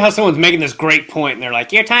 I hate how someone's making this great point and they're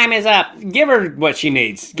like, your time is up. Give her what she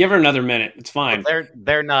needs. Give her another minute. It's fine. But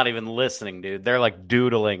they're not even listening, dude. They're like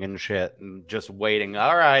doodling and shit and just waiting.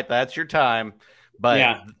 All right, that's your time. But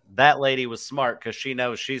yeah, that lady was smart because she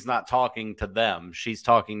knows she's not talking to them. She's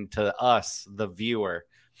talking to us, the viewer.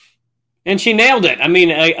 And she nailed it. I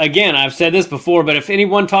mean, again, I've said this before, but if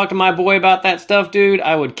anyone talked to my boy about that stuff, dude,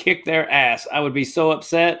 I would kick their ass. I would be so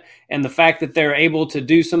upset. And the fact that they're able to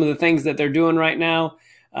do some of the things that they're doing right now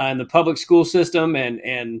in the public school system,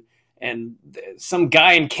 and some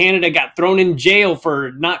guy in Canada got thrown in jail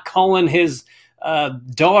for not calling his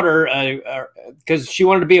daughter because she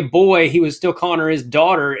wanted to be a boy. He was still calling her his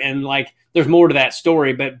daughter, and like, there's more to that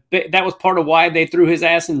story, but that was part of why they threw his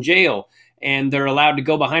ass in jail. And they're allowed to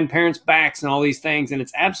go behind parents' backs and all these things, and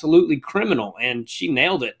it's absolutely criminal. And she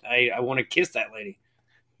nailed it. I want to kiss that lady.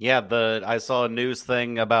 Yeah, I saw a news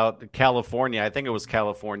thing about California. I think it was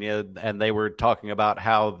California, and they were talking about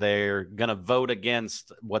how they're going to vote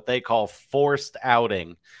against what they call forced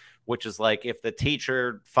outing, which is like if the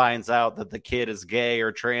teacher finds out that the kid is gay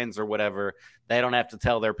or trans or whatever, they don't have to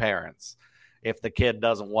tell their parents if the kid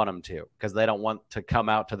doesn't want them to, because they don't want to come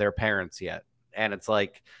out to their parents yet. And it's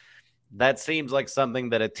like, that seems like something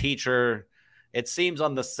that a teacher, it seems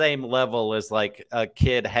on the same level as like a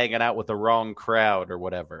kid hanging out with the wrong crowd or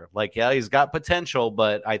whatever. Like, yeah, he's got potential,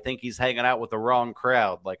 but I think he's hanging out with the wrong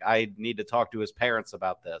crowd. Like, I need to talk to his parents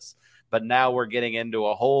about this. But now we're getting into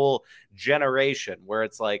a whole generation where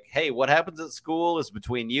it's like, hey, what happens at school is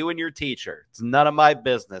between you and your teacher. It's none of my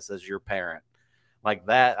business as your parent. Like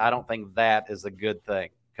that, I don't think that is a good thing,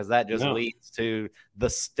 because that just leads to the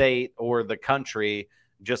state or the country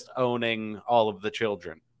just owning all of the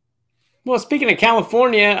children. Well, speaking of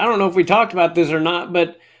California, I don't know if we talked about this or not,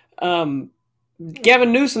 but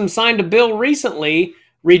Gavin Newsom signed a bill recently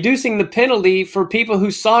reducing the penalty for people who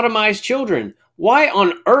sodomize children. Why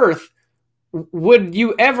on earth would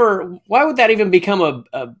that even become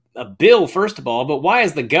a bill, first of all? But why,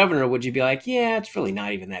 as the governor, would you be like, yeah, it's really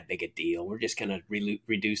not even that big a deal. We're just going to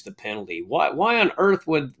reduce the penalty. Why on earth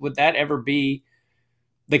would that ever be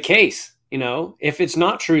the case? You know, if it's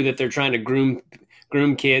not true that they're trying to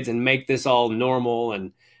groom kids and make this all normal,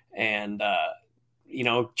 and you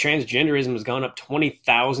know, transgenderism has gone up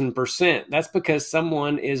 20,000%. That's because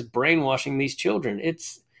someone is brainwashing these children.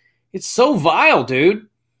 It's so vile, dude.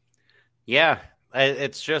 Yeah,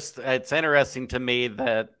 It's interesting to me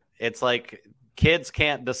that it's like kids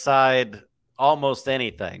can't decide almost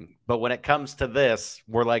anything, but when it comes to this,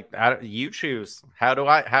 we're like, you choose. How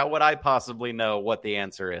would I possibly know what the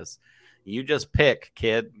answer is? You just pick,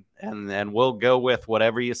 kid, and we'll go with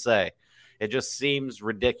whatever you say. It just seems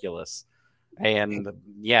ridiculous. And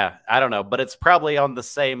yeah, I don't know, but it's probably on the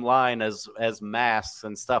same line as masks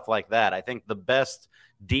and stuff like that. I think the best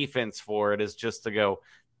defense for it is just to go,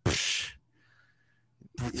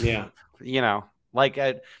 yeah,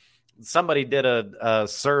 like somebody did a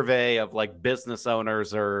survey of like business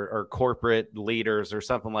owners or corporate leaders or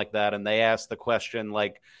something like that, and they asked the question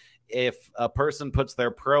like, if a person puts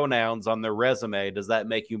their pronouns on their resume, does that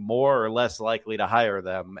make you more or less likely to hire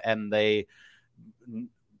them? And they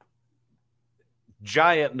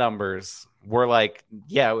giant numbers were like,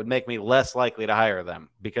 yeah, it would make me less likely to hire them,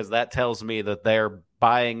 because that tells me that they're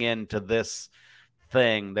buying into this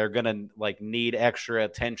thing. They're gonna like need extra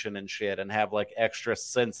attention and shit and have like extra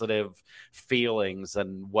sensitive feelings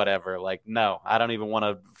and whatever. Like, no, I don't even want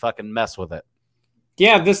to fucking mess with it.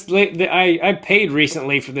 Yeah, I paid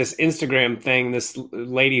recently for this Instagram thing. This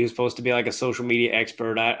lady who's supposed to be like a social media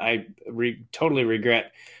expert. I totally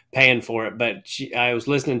regret paying for it, but I was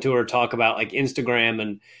listening to her talk about like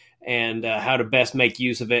Instagram and how to best make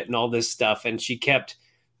use of it and all this stuff. And she kept,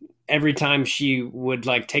 every time she would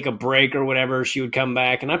like take a break or whatever, she would come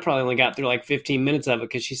back, and I probably only got through like 15 minutes of it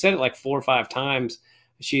because she said it like 4 or 5 times.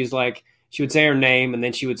 She's like, she would say her name and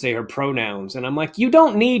then she would say her pronouns. And I'm like, you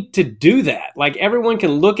don't need to do that. Like, everyone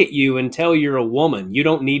can look at you and tell you're a woman. You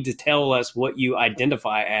don't need to tell us what you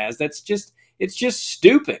identify as. It's just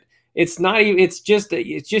stupid. It's not even, it's just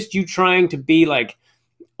you trying to be like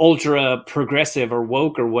ultra progressive or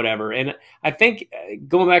woke or whatever. And I think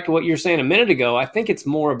going back to what you were saying a minute ago, I think it's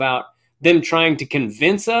more about them trying to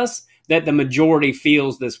convince us that the majority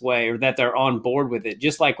feels this way or that they're on board with it.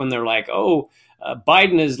 Just like when they're like, oh,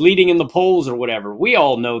 Biden is leading in the polls or whatever. We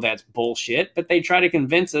all know that's bullshit, but they try to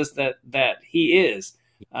convince us that he is.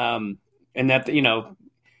 And that,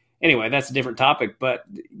 anyway, that's a different topic, but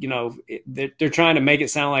they're trying to make it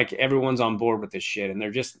sound like everyone's on board with this shit, and they're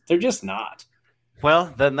just not.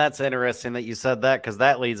 Well, then that's interesting that you said that, because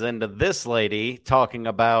that leads into this lady talking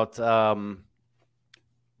about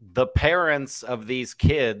the parents of these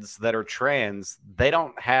kids that are trans. They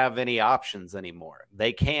don't have any options anymore.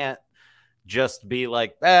 They can't just be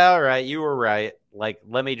like, all right, you were right. Like,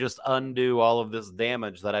 let me just undo all of this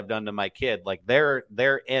damage that I've done to my kid. Like, they're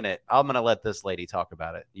in it. I'm going to let this lady talk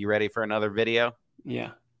about it. You ready for another video? Yeah.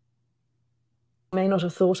 May not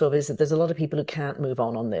have thought of is that there's a lot of people who can't move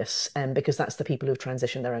on this, because that's the people who've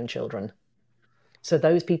transitioned their own children. So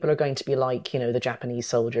those people are going to be like, the Japanese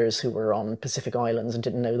soldiers who were on Pacific Islands and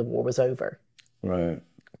didn't know the war was over. Right.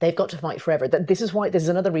 They've got to fight forever. This is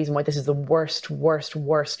another reason why this is the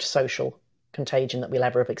worst social contagion that we'll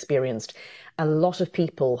ever have experienced. A lot of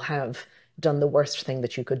people have done the worst thing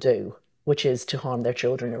that you could do, which is to harm their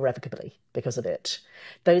children irrevocably because of it.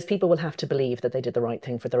 Those people will have to believe that they did the right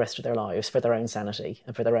thing for the rest of their lives, for their own sanity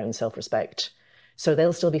and for their own self-respect. So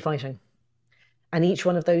they'll still be fighting. And each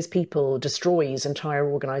one of those people destroys entire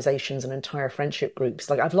organizations and entire friendship groups.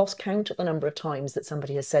 Like, I've lost count of the number of times that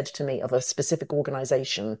somebody has said to me of a specific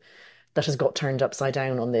organization that has got turned upside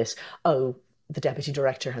down on this. Oh, the deputy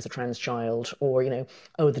director has a trans child, or,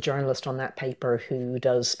 oh, the journalist on that paper who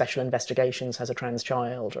does special investigations has a trans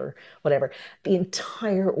child, or whatever. The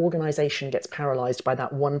entire organization gets paralyzed by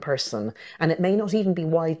that one person. And it may not even be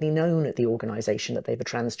widely known at the organization that they have a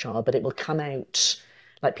trans child, but it will come out.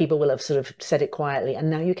 Like, people will have sort of said it quietly, and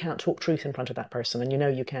now you can't talk truth in front of that person,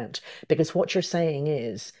 and you can't. Because what you're saying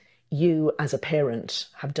is, you as a parent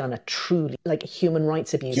have done a truly, like, human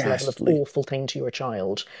rights abuse level of awful thing to your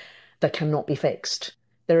child that cannot be fixed.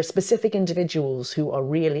 There are specific individuals who are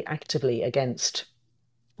really actively against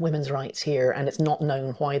women's rights here, and it's not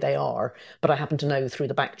known why they are, but I happen to know through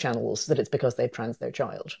the back channels that it's because they've trans their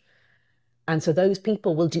child. And so those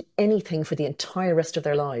people will do anything for the entire rest of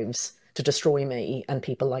their lives to destroy me and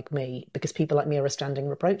people like me, because people like me are a standing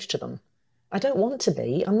reproach to them. I don't want to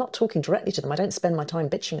be. I'm not talking directly to them. I don't spend my time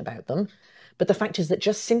bitching about them. But the fact is that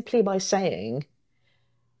just simply by saying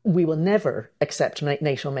we will never accept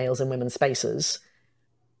natal males in women's spaces,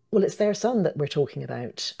 well, it's their son that we're talking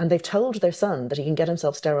about. And they've told their son that he can get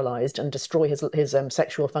himself sterilised and destroy his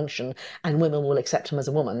sexual function, and women will accept him as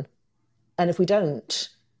a woman. And if we don't,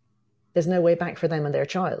 there's no way back for them and their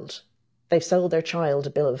child. They've sold their child a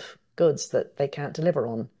bill of goods that they can't deliver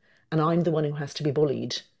on. And I'm the one who has to be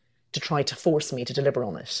bullied to try to force me to deliver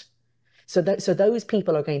on it. So those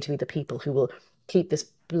people are going to be the people who will keep this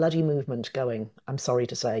bloody movement going, I'm sorry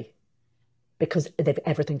to say, because they've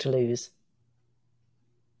everything to lose.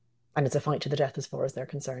 And it's a fight to the death as far as they're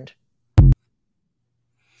concerned.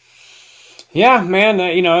 Yeah, man,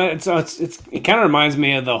 it kind of reminds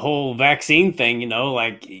me of the whole vaccine thing,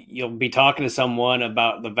 like you'll be talking to someone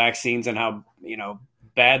about the vaccines and how,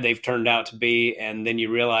 bad they've turned out to be. And then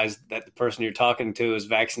you realize that the person you're talking to is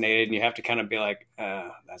vaccinated and you have to kind of be like,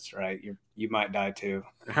 that's right. You might die too.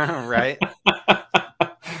 Right.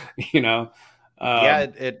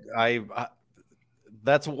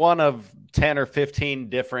 That's one of 10 or 15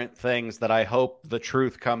 different things that I hope the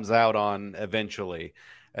truth comes out on eventually.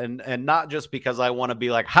 And not just because I want to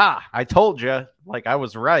be like, ha, I told you, like I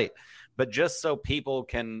was right, but just so people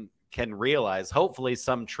can realize, hopefully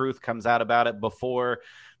some truth comes out about it before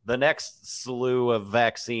the next slew of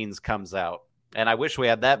vaccines comes out. And I wish we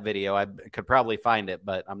had that video. I could probably find it,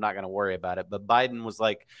 but I'm not going to worry about it. But Biden was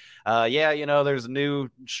like, there's a new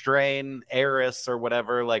strain, Eris or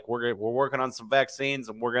whatever. Like we're working on some vaccines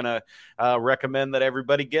and we're going to recommend that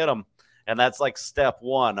everybody get them. And that's like step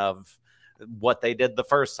one of what they did the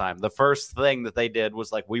first time. The first thing that they did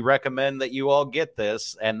was like, we recommend that you all get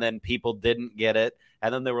this. And then people didn't get it.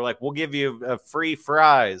 And then they were like, we'll give you a free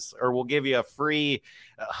fries or we'll give you a free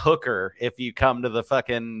hooker if you come to the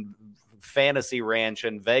fucking fantasy ranch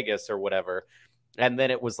in Vegas or whatever. And then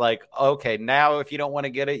it was like, okay, now if you don't want to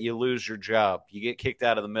get it, you lose your job. You get kicked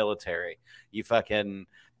out of the military. You fucking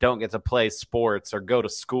don't get to play sports or go to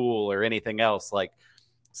school or anything else. Like,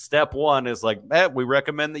 step one is like, we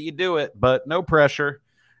recommend that you do it, but no pressure.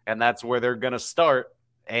 And that's where they're going to start.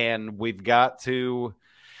 And we've got to,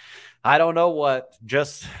 I don't know what,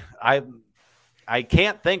 just, I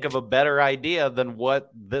can't think of a better idea than what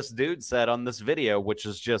this dude said on this video, which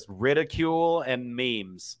is just ridicule and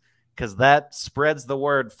memes, because that spreads the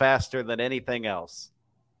word faster than anything else.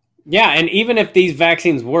 Yeah. And even if these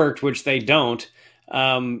vaccines worked, which they don't,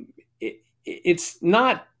 it's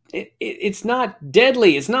not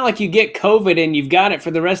deadly. It's not like you get COVID and you've got it for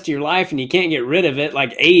the rest of your life and you can't get rid of it,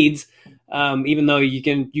 like AIDS, even though you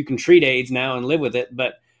can treat AIDS now and live with it.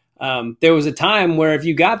 But there was a time where if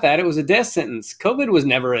you got that, it was a death sentence. COVID was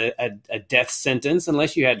never a death sentence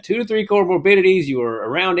unless you had 2 to 3 comorbidities, you were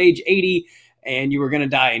around age 80, and you were going to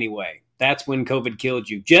die anyway. That's when COVID killed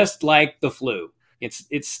you, just like the flu. It's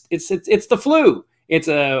the flu. It's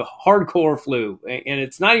a hardcore flu, and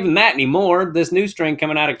it's not even that anymore. This new strain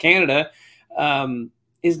coming out of Canada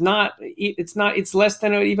is not. It's less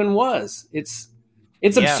than it even was. It's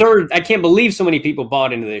absurd. I can't believe so many people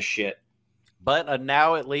bought into this shit. But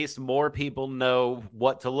now at least more people know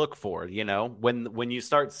what to look for. When you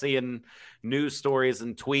start seeing news stories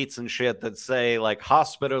and tweets and shit that say like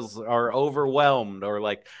hospitals are overwhelmed or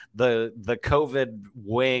like the COVID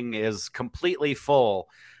wing is completely full.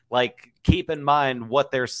 Like, keep in mind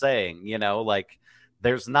what they're saying, like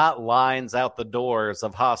there's not lines out the doors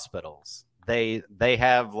of hospitals. They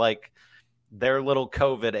have like their little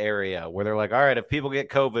COVID area where they're like, all right, if people get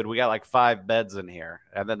COVID, we got like 5 beds in here.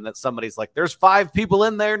 And then somebody's like, there's 5 people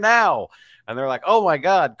in there now. And they're like, oh my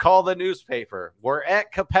God, call the newspaper. We're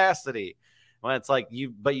at capacity. When it's like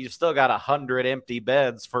but you still got 100 empty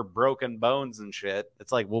beds for broken bones and shit.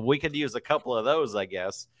 It's like, well, we could use a couple of those, I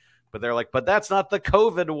guess. But they're like, but that's not the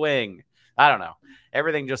COVID wing. I don't know.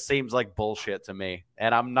 Everything just seems like bullshit to me.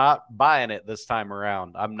 And I'm not buying it this time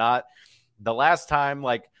around. I'm not. The last time,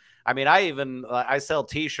 like, I mean, I sell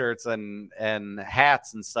T-shirts and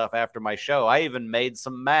hats and stuff after my show. I even made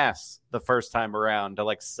some masks the first time around to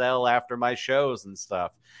like sell after my shows and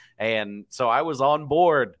stuff. And so I was on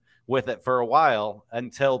board with it for a while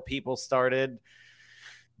until people started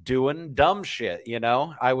doing dumb shit.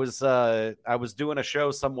 I was doing a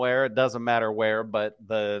show somewhere, it doesn't matter where, but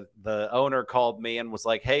the owner called me and was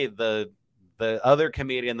like, hey, the other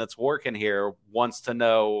comedian that's working here wants to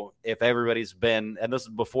know if everybody's been, and this is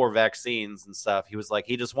before vaccines and stuff, he was like,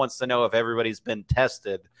 he just wants to know if everybody's been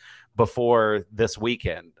tested before this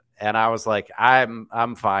weekend. And I was like, I'm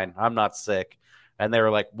fine, I'm not sick. And they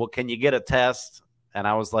were like, well, can you get a test? And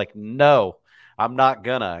I was like, no, I'm not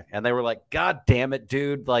gonna. And they were like, God damn it,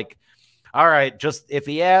 dude. Like, all right, just if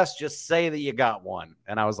he asks, just say that you got one.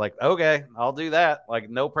 And I was like, okay, I'll do that. Like,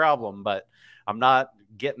 no problem. But I'm not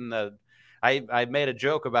getting I made a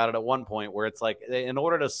joke about it at one point where it's like, in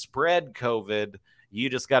order to spread COVID, you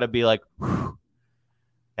just got to be like, whew,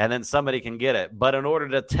 and then somebody can get it. But in order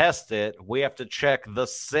to test it, we have to check the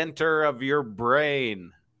center of your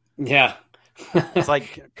brain. Yeah. It's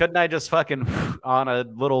like, couldn't I just fucking on a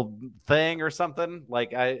little thing or something?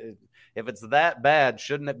 Like, if it's that bad,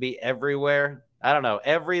 shouldn't it be everywhere? I don't know.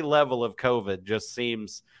 Every level of COVID just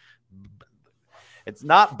seems, it's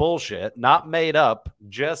not bullshit, not made up,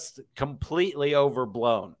 just completely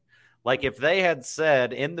overblown. Like if they had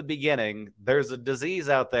said in the beginning, there's a disease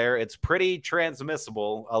out there, it's pretty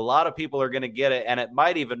transmissible, a lot of people are going to get it, and it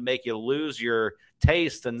might even make you lose your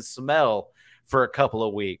taste and smell for a couple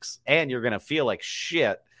of weeks, and you're going to feel like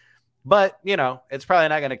shit. But, it's probably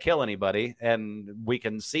not going to kill anybody, and we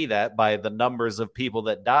can see that by the numbers of people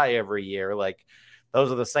that die every year. Like,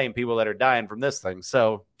 those are the same people that are dying from this thing.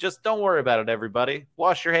 So just don't worry about it, everybody.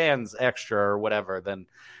 Wash your hands extra or whatever. Then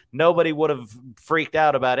nobody would have freaked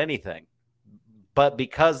out about anything. But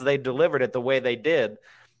because they delivered it the way they did,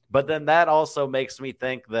 but then that also makes me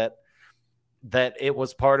think that it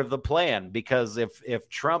was part of the plan, because if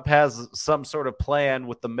Trump has some sort of plan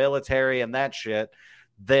with the military and that shit,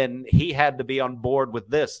 then he had to be on board with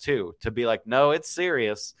this too, to be like, no, it's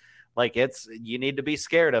serious. Like you need to be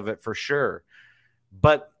scared of it for sure.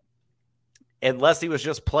 But unless he was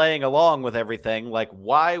just playing along with everything, like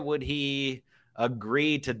why would he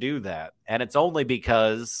agree to do that? And it's only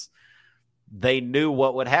because they knew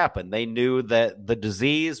what would happen. They knew that the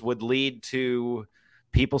disease would lead to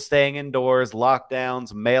people staying indoors,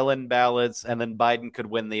 lockdowns, mail-in ballots, and then Biden could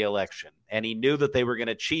win the election. And he knew that they were going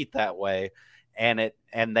to cheat that way, and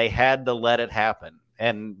they had to let it happen.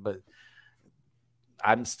 But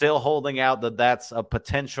I'm still holding out that that's a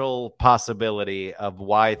potential possibility of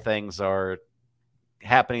why things are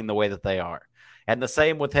happening the way that they are. And the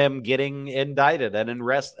same with him getting indicted and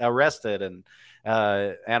arrested and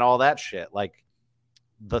all that shit. Like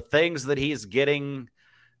the things that he's getting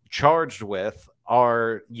charged with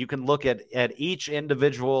are, you can look at each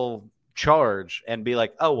individual charge and be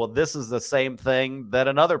like, oh, well, this is the same thing that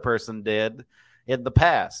another person did in the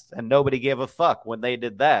past, and nobody gave a fuck when they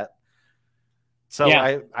did that. So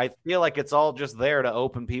yeah. I feel like it's all just there to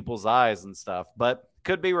open people's eyes and stuff, but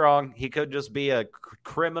could be wrong. He could just be a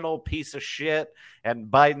criminal piece of shit, and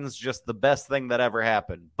Biden's just the best thing that ever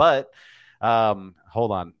happened. But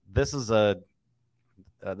hold on, this is a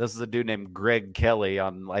dude named Greg Kelly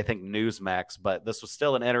on, I think, Newsmax, but this was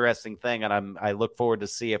still an interesting thing, and I look forward to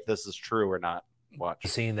see if this is true or not. Watch.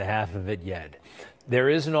 Seen the half of it yet. There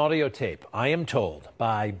is an audio tape, I am told,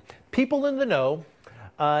 by people in the know,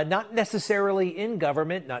 not necessarily in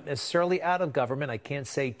government, not necessarily out of government. I can't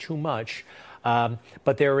say too much,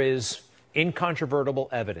 but there is incontrovertible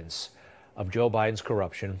evidence of Joe Biden's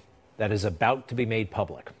corruption that is about to be made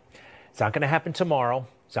public. It's not going to happen tomorrow.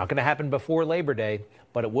 It's not going to happen before Labor Day,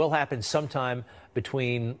 but it will happen sometime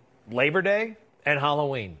between Labor Day and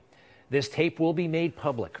Halloween. This tape will be made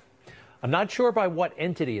public. I'm not sure by what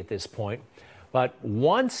entity at this point, but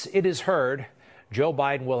once it is heard, Joe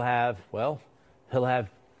Biden will have, he'll have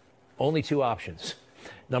only two options.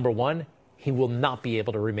 Number one, he will not be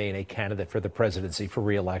able to remain a candidate for the presidency for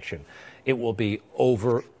re-election. It will be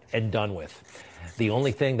over and done with. The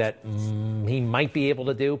only thing that he might be able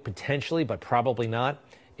to do, potentially, but probably not,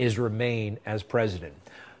 is remain as president.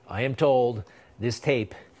 I am told this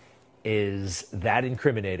tape is that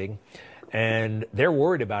incriminating, and they're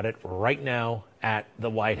worried about it right now at the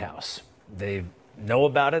White House. They know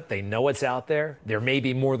about it. They know it's out there. There may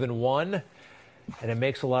be more than one, and it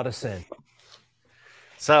makes a lot of sense.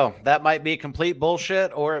 So that might be complete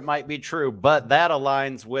bullshit, or it might be true, but that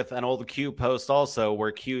aligns with an old Q post also,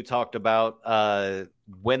 where Q talked about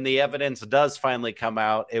when the evidence does finally come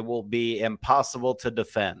out, it will be impossible to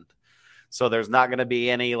defend. So there's not going to be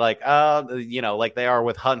any like they are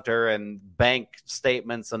with Hunter and bank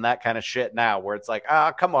statements and that kind of shit now, where it's like,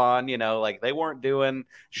 come on, like they weren't doing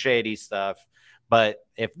shady stuff. But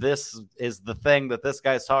if this is the thing that this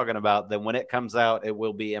guy's talking about, then when it comes out, it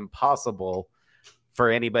will be impossible for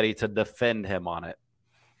anybody to defend him on it.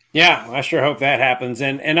 Yeah, I sure hope that happens.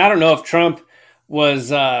 And I don't know if Trump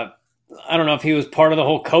was, I don't know if he was part of the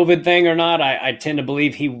whole COVID thing or not. I tend to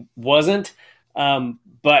believe he wasn't.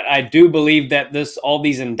 But I do believe that all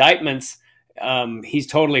these indictments, he's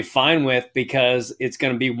totally fine with, because it's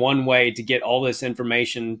going to be one way to get all this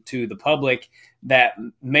information to the public that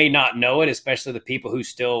may not know it, especially the people who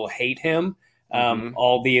still hate him.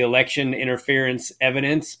 All the election interference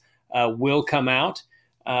evidence will come out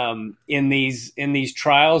in these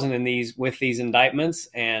trials and with these indictments,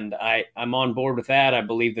 and I'm on board with that. I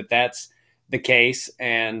believe that that's the case,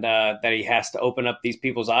 and that he has to open up these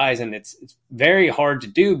people's eyes, and it's very hard to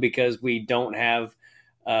do because we don't have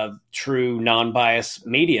true non-biased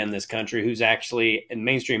media in this country who's actually, and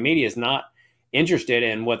mainstream media is not interested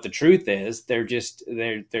in what the truth is. They're just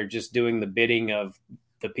doing the bidding of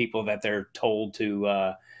the people that they're told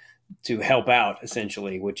to help out,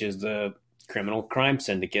 essentially, which is the criminal crime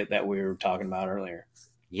syndicate that we were talking about earlier.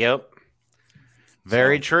 Yep.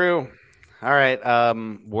 Very true. All right.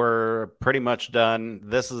 We're pretty much done.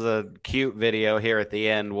 This is a cute video here at the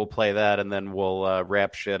end. We'll play that and then we'll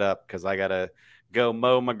wrap shit up because I got to go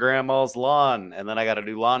mow my grandma's lawn and then I got to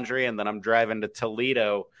do laundry and then I'm driving to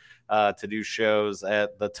Toledo to do shows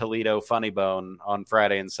at the Toledo Funny Bone on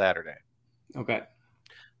Friday and Saturday. Okay.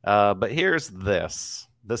 But here's this.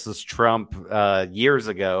 This is Trump years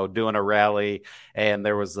ago doing a rally, and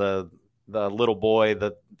there was the little boy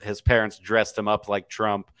that his parents dressed him up like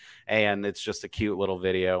Trump, and it's just a cute little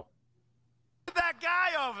video. That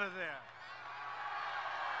guy over there.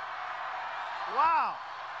 Wow.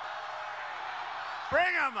 Bring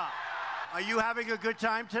him up. Are you having a good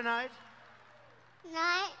time tonight?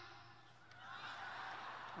 Night.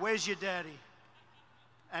 Where's your daddy?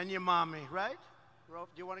 And your mommy, right? Do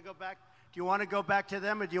you want to go back? Do you want to go back to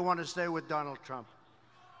them, or do you want to stay with Donald Trump?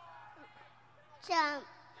 Trump.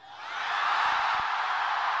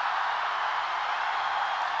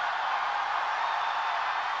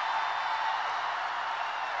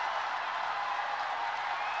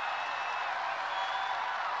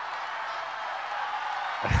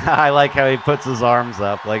 I like how he puts his arms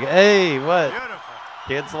up like, hey, what? Beautiful.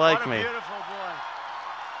 Kids like what a me. Beautiful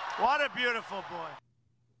boy. What a beautiful boy.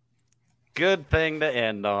 Good thing to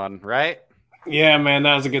end on, right? Yeah, man,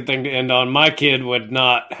 that was a good thing to end on. My kid would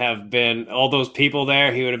not have been, all those people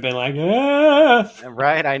there, he would have been like, ah.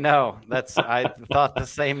 Right, I know. I thought the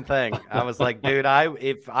same thing. I was like, dude,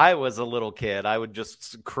 if I was a little kid, I would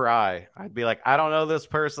just cry. I'd be like, I don't know this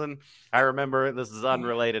person. I remember, this is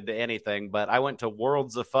unrelated to anything, but I went to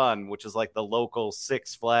Worlds of Fun, which is like the local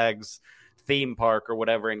Six Flags theme park or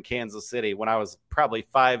whatever in Kansas City when I was probably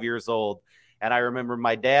 5 years old. And I remember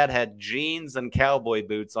my dad had jeans and cowboy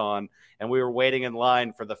boots on, and we were waiting in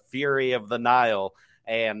line for the Fury of the Nile.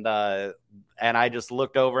 And I just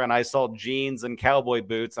looked over and I saw jeans and cowboy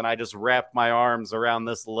boots, and I just wrapped my arms around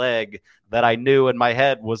this leg that I knew in my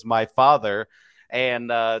head was my father.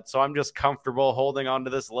 And so I'm just comfortable holding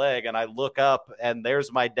onto this leg, and I look up, and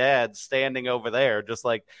there's my dad standing over there, just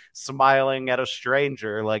like smiling at a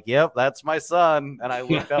stranger, like, yep, that's my son. And I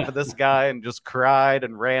looked up at this guy and just cried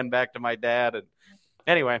and ran back to my dad. And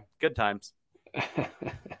anyway, good times.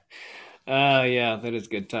 Yeah, that is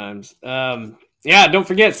good times. Yeah, don't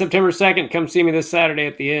forget, September 2nd, come see me this Saturday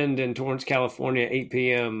at the End in Torrance, California, 8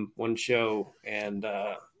 p.m., one show. And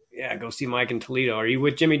yeah, go see Mike in Toledo. Are you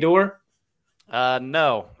with Jimmy Dore?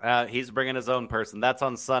 No, he's bringing his own person. That's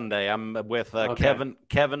on Sunday. I'm with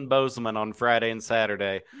Kevin Bozeman on Friday and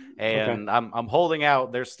Saturday, and I'm holding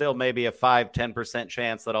out. There's still maybe a 5-10%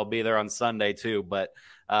 chance that I'll be there on Sunday too, but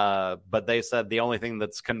they said the only thing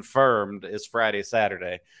that's confirmed is Friday,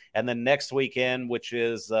 Saturday, and then next weekend, which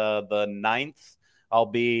is the 9th, I'll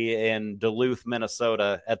be in Duluth,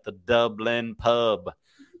 Minnesota at the Dublin Pub.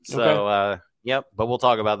 So yep, but we'll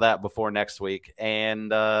talk about that before next week, and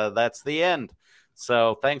that's the end.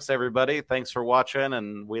 So thanks, everybody. Thanks for watching,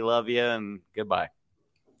 and we love you, and goodbye.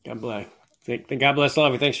 God bless. God bless all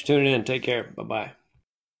of you. Thanks for tuning in. Take care. Bye-bye.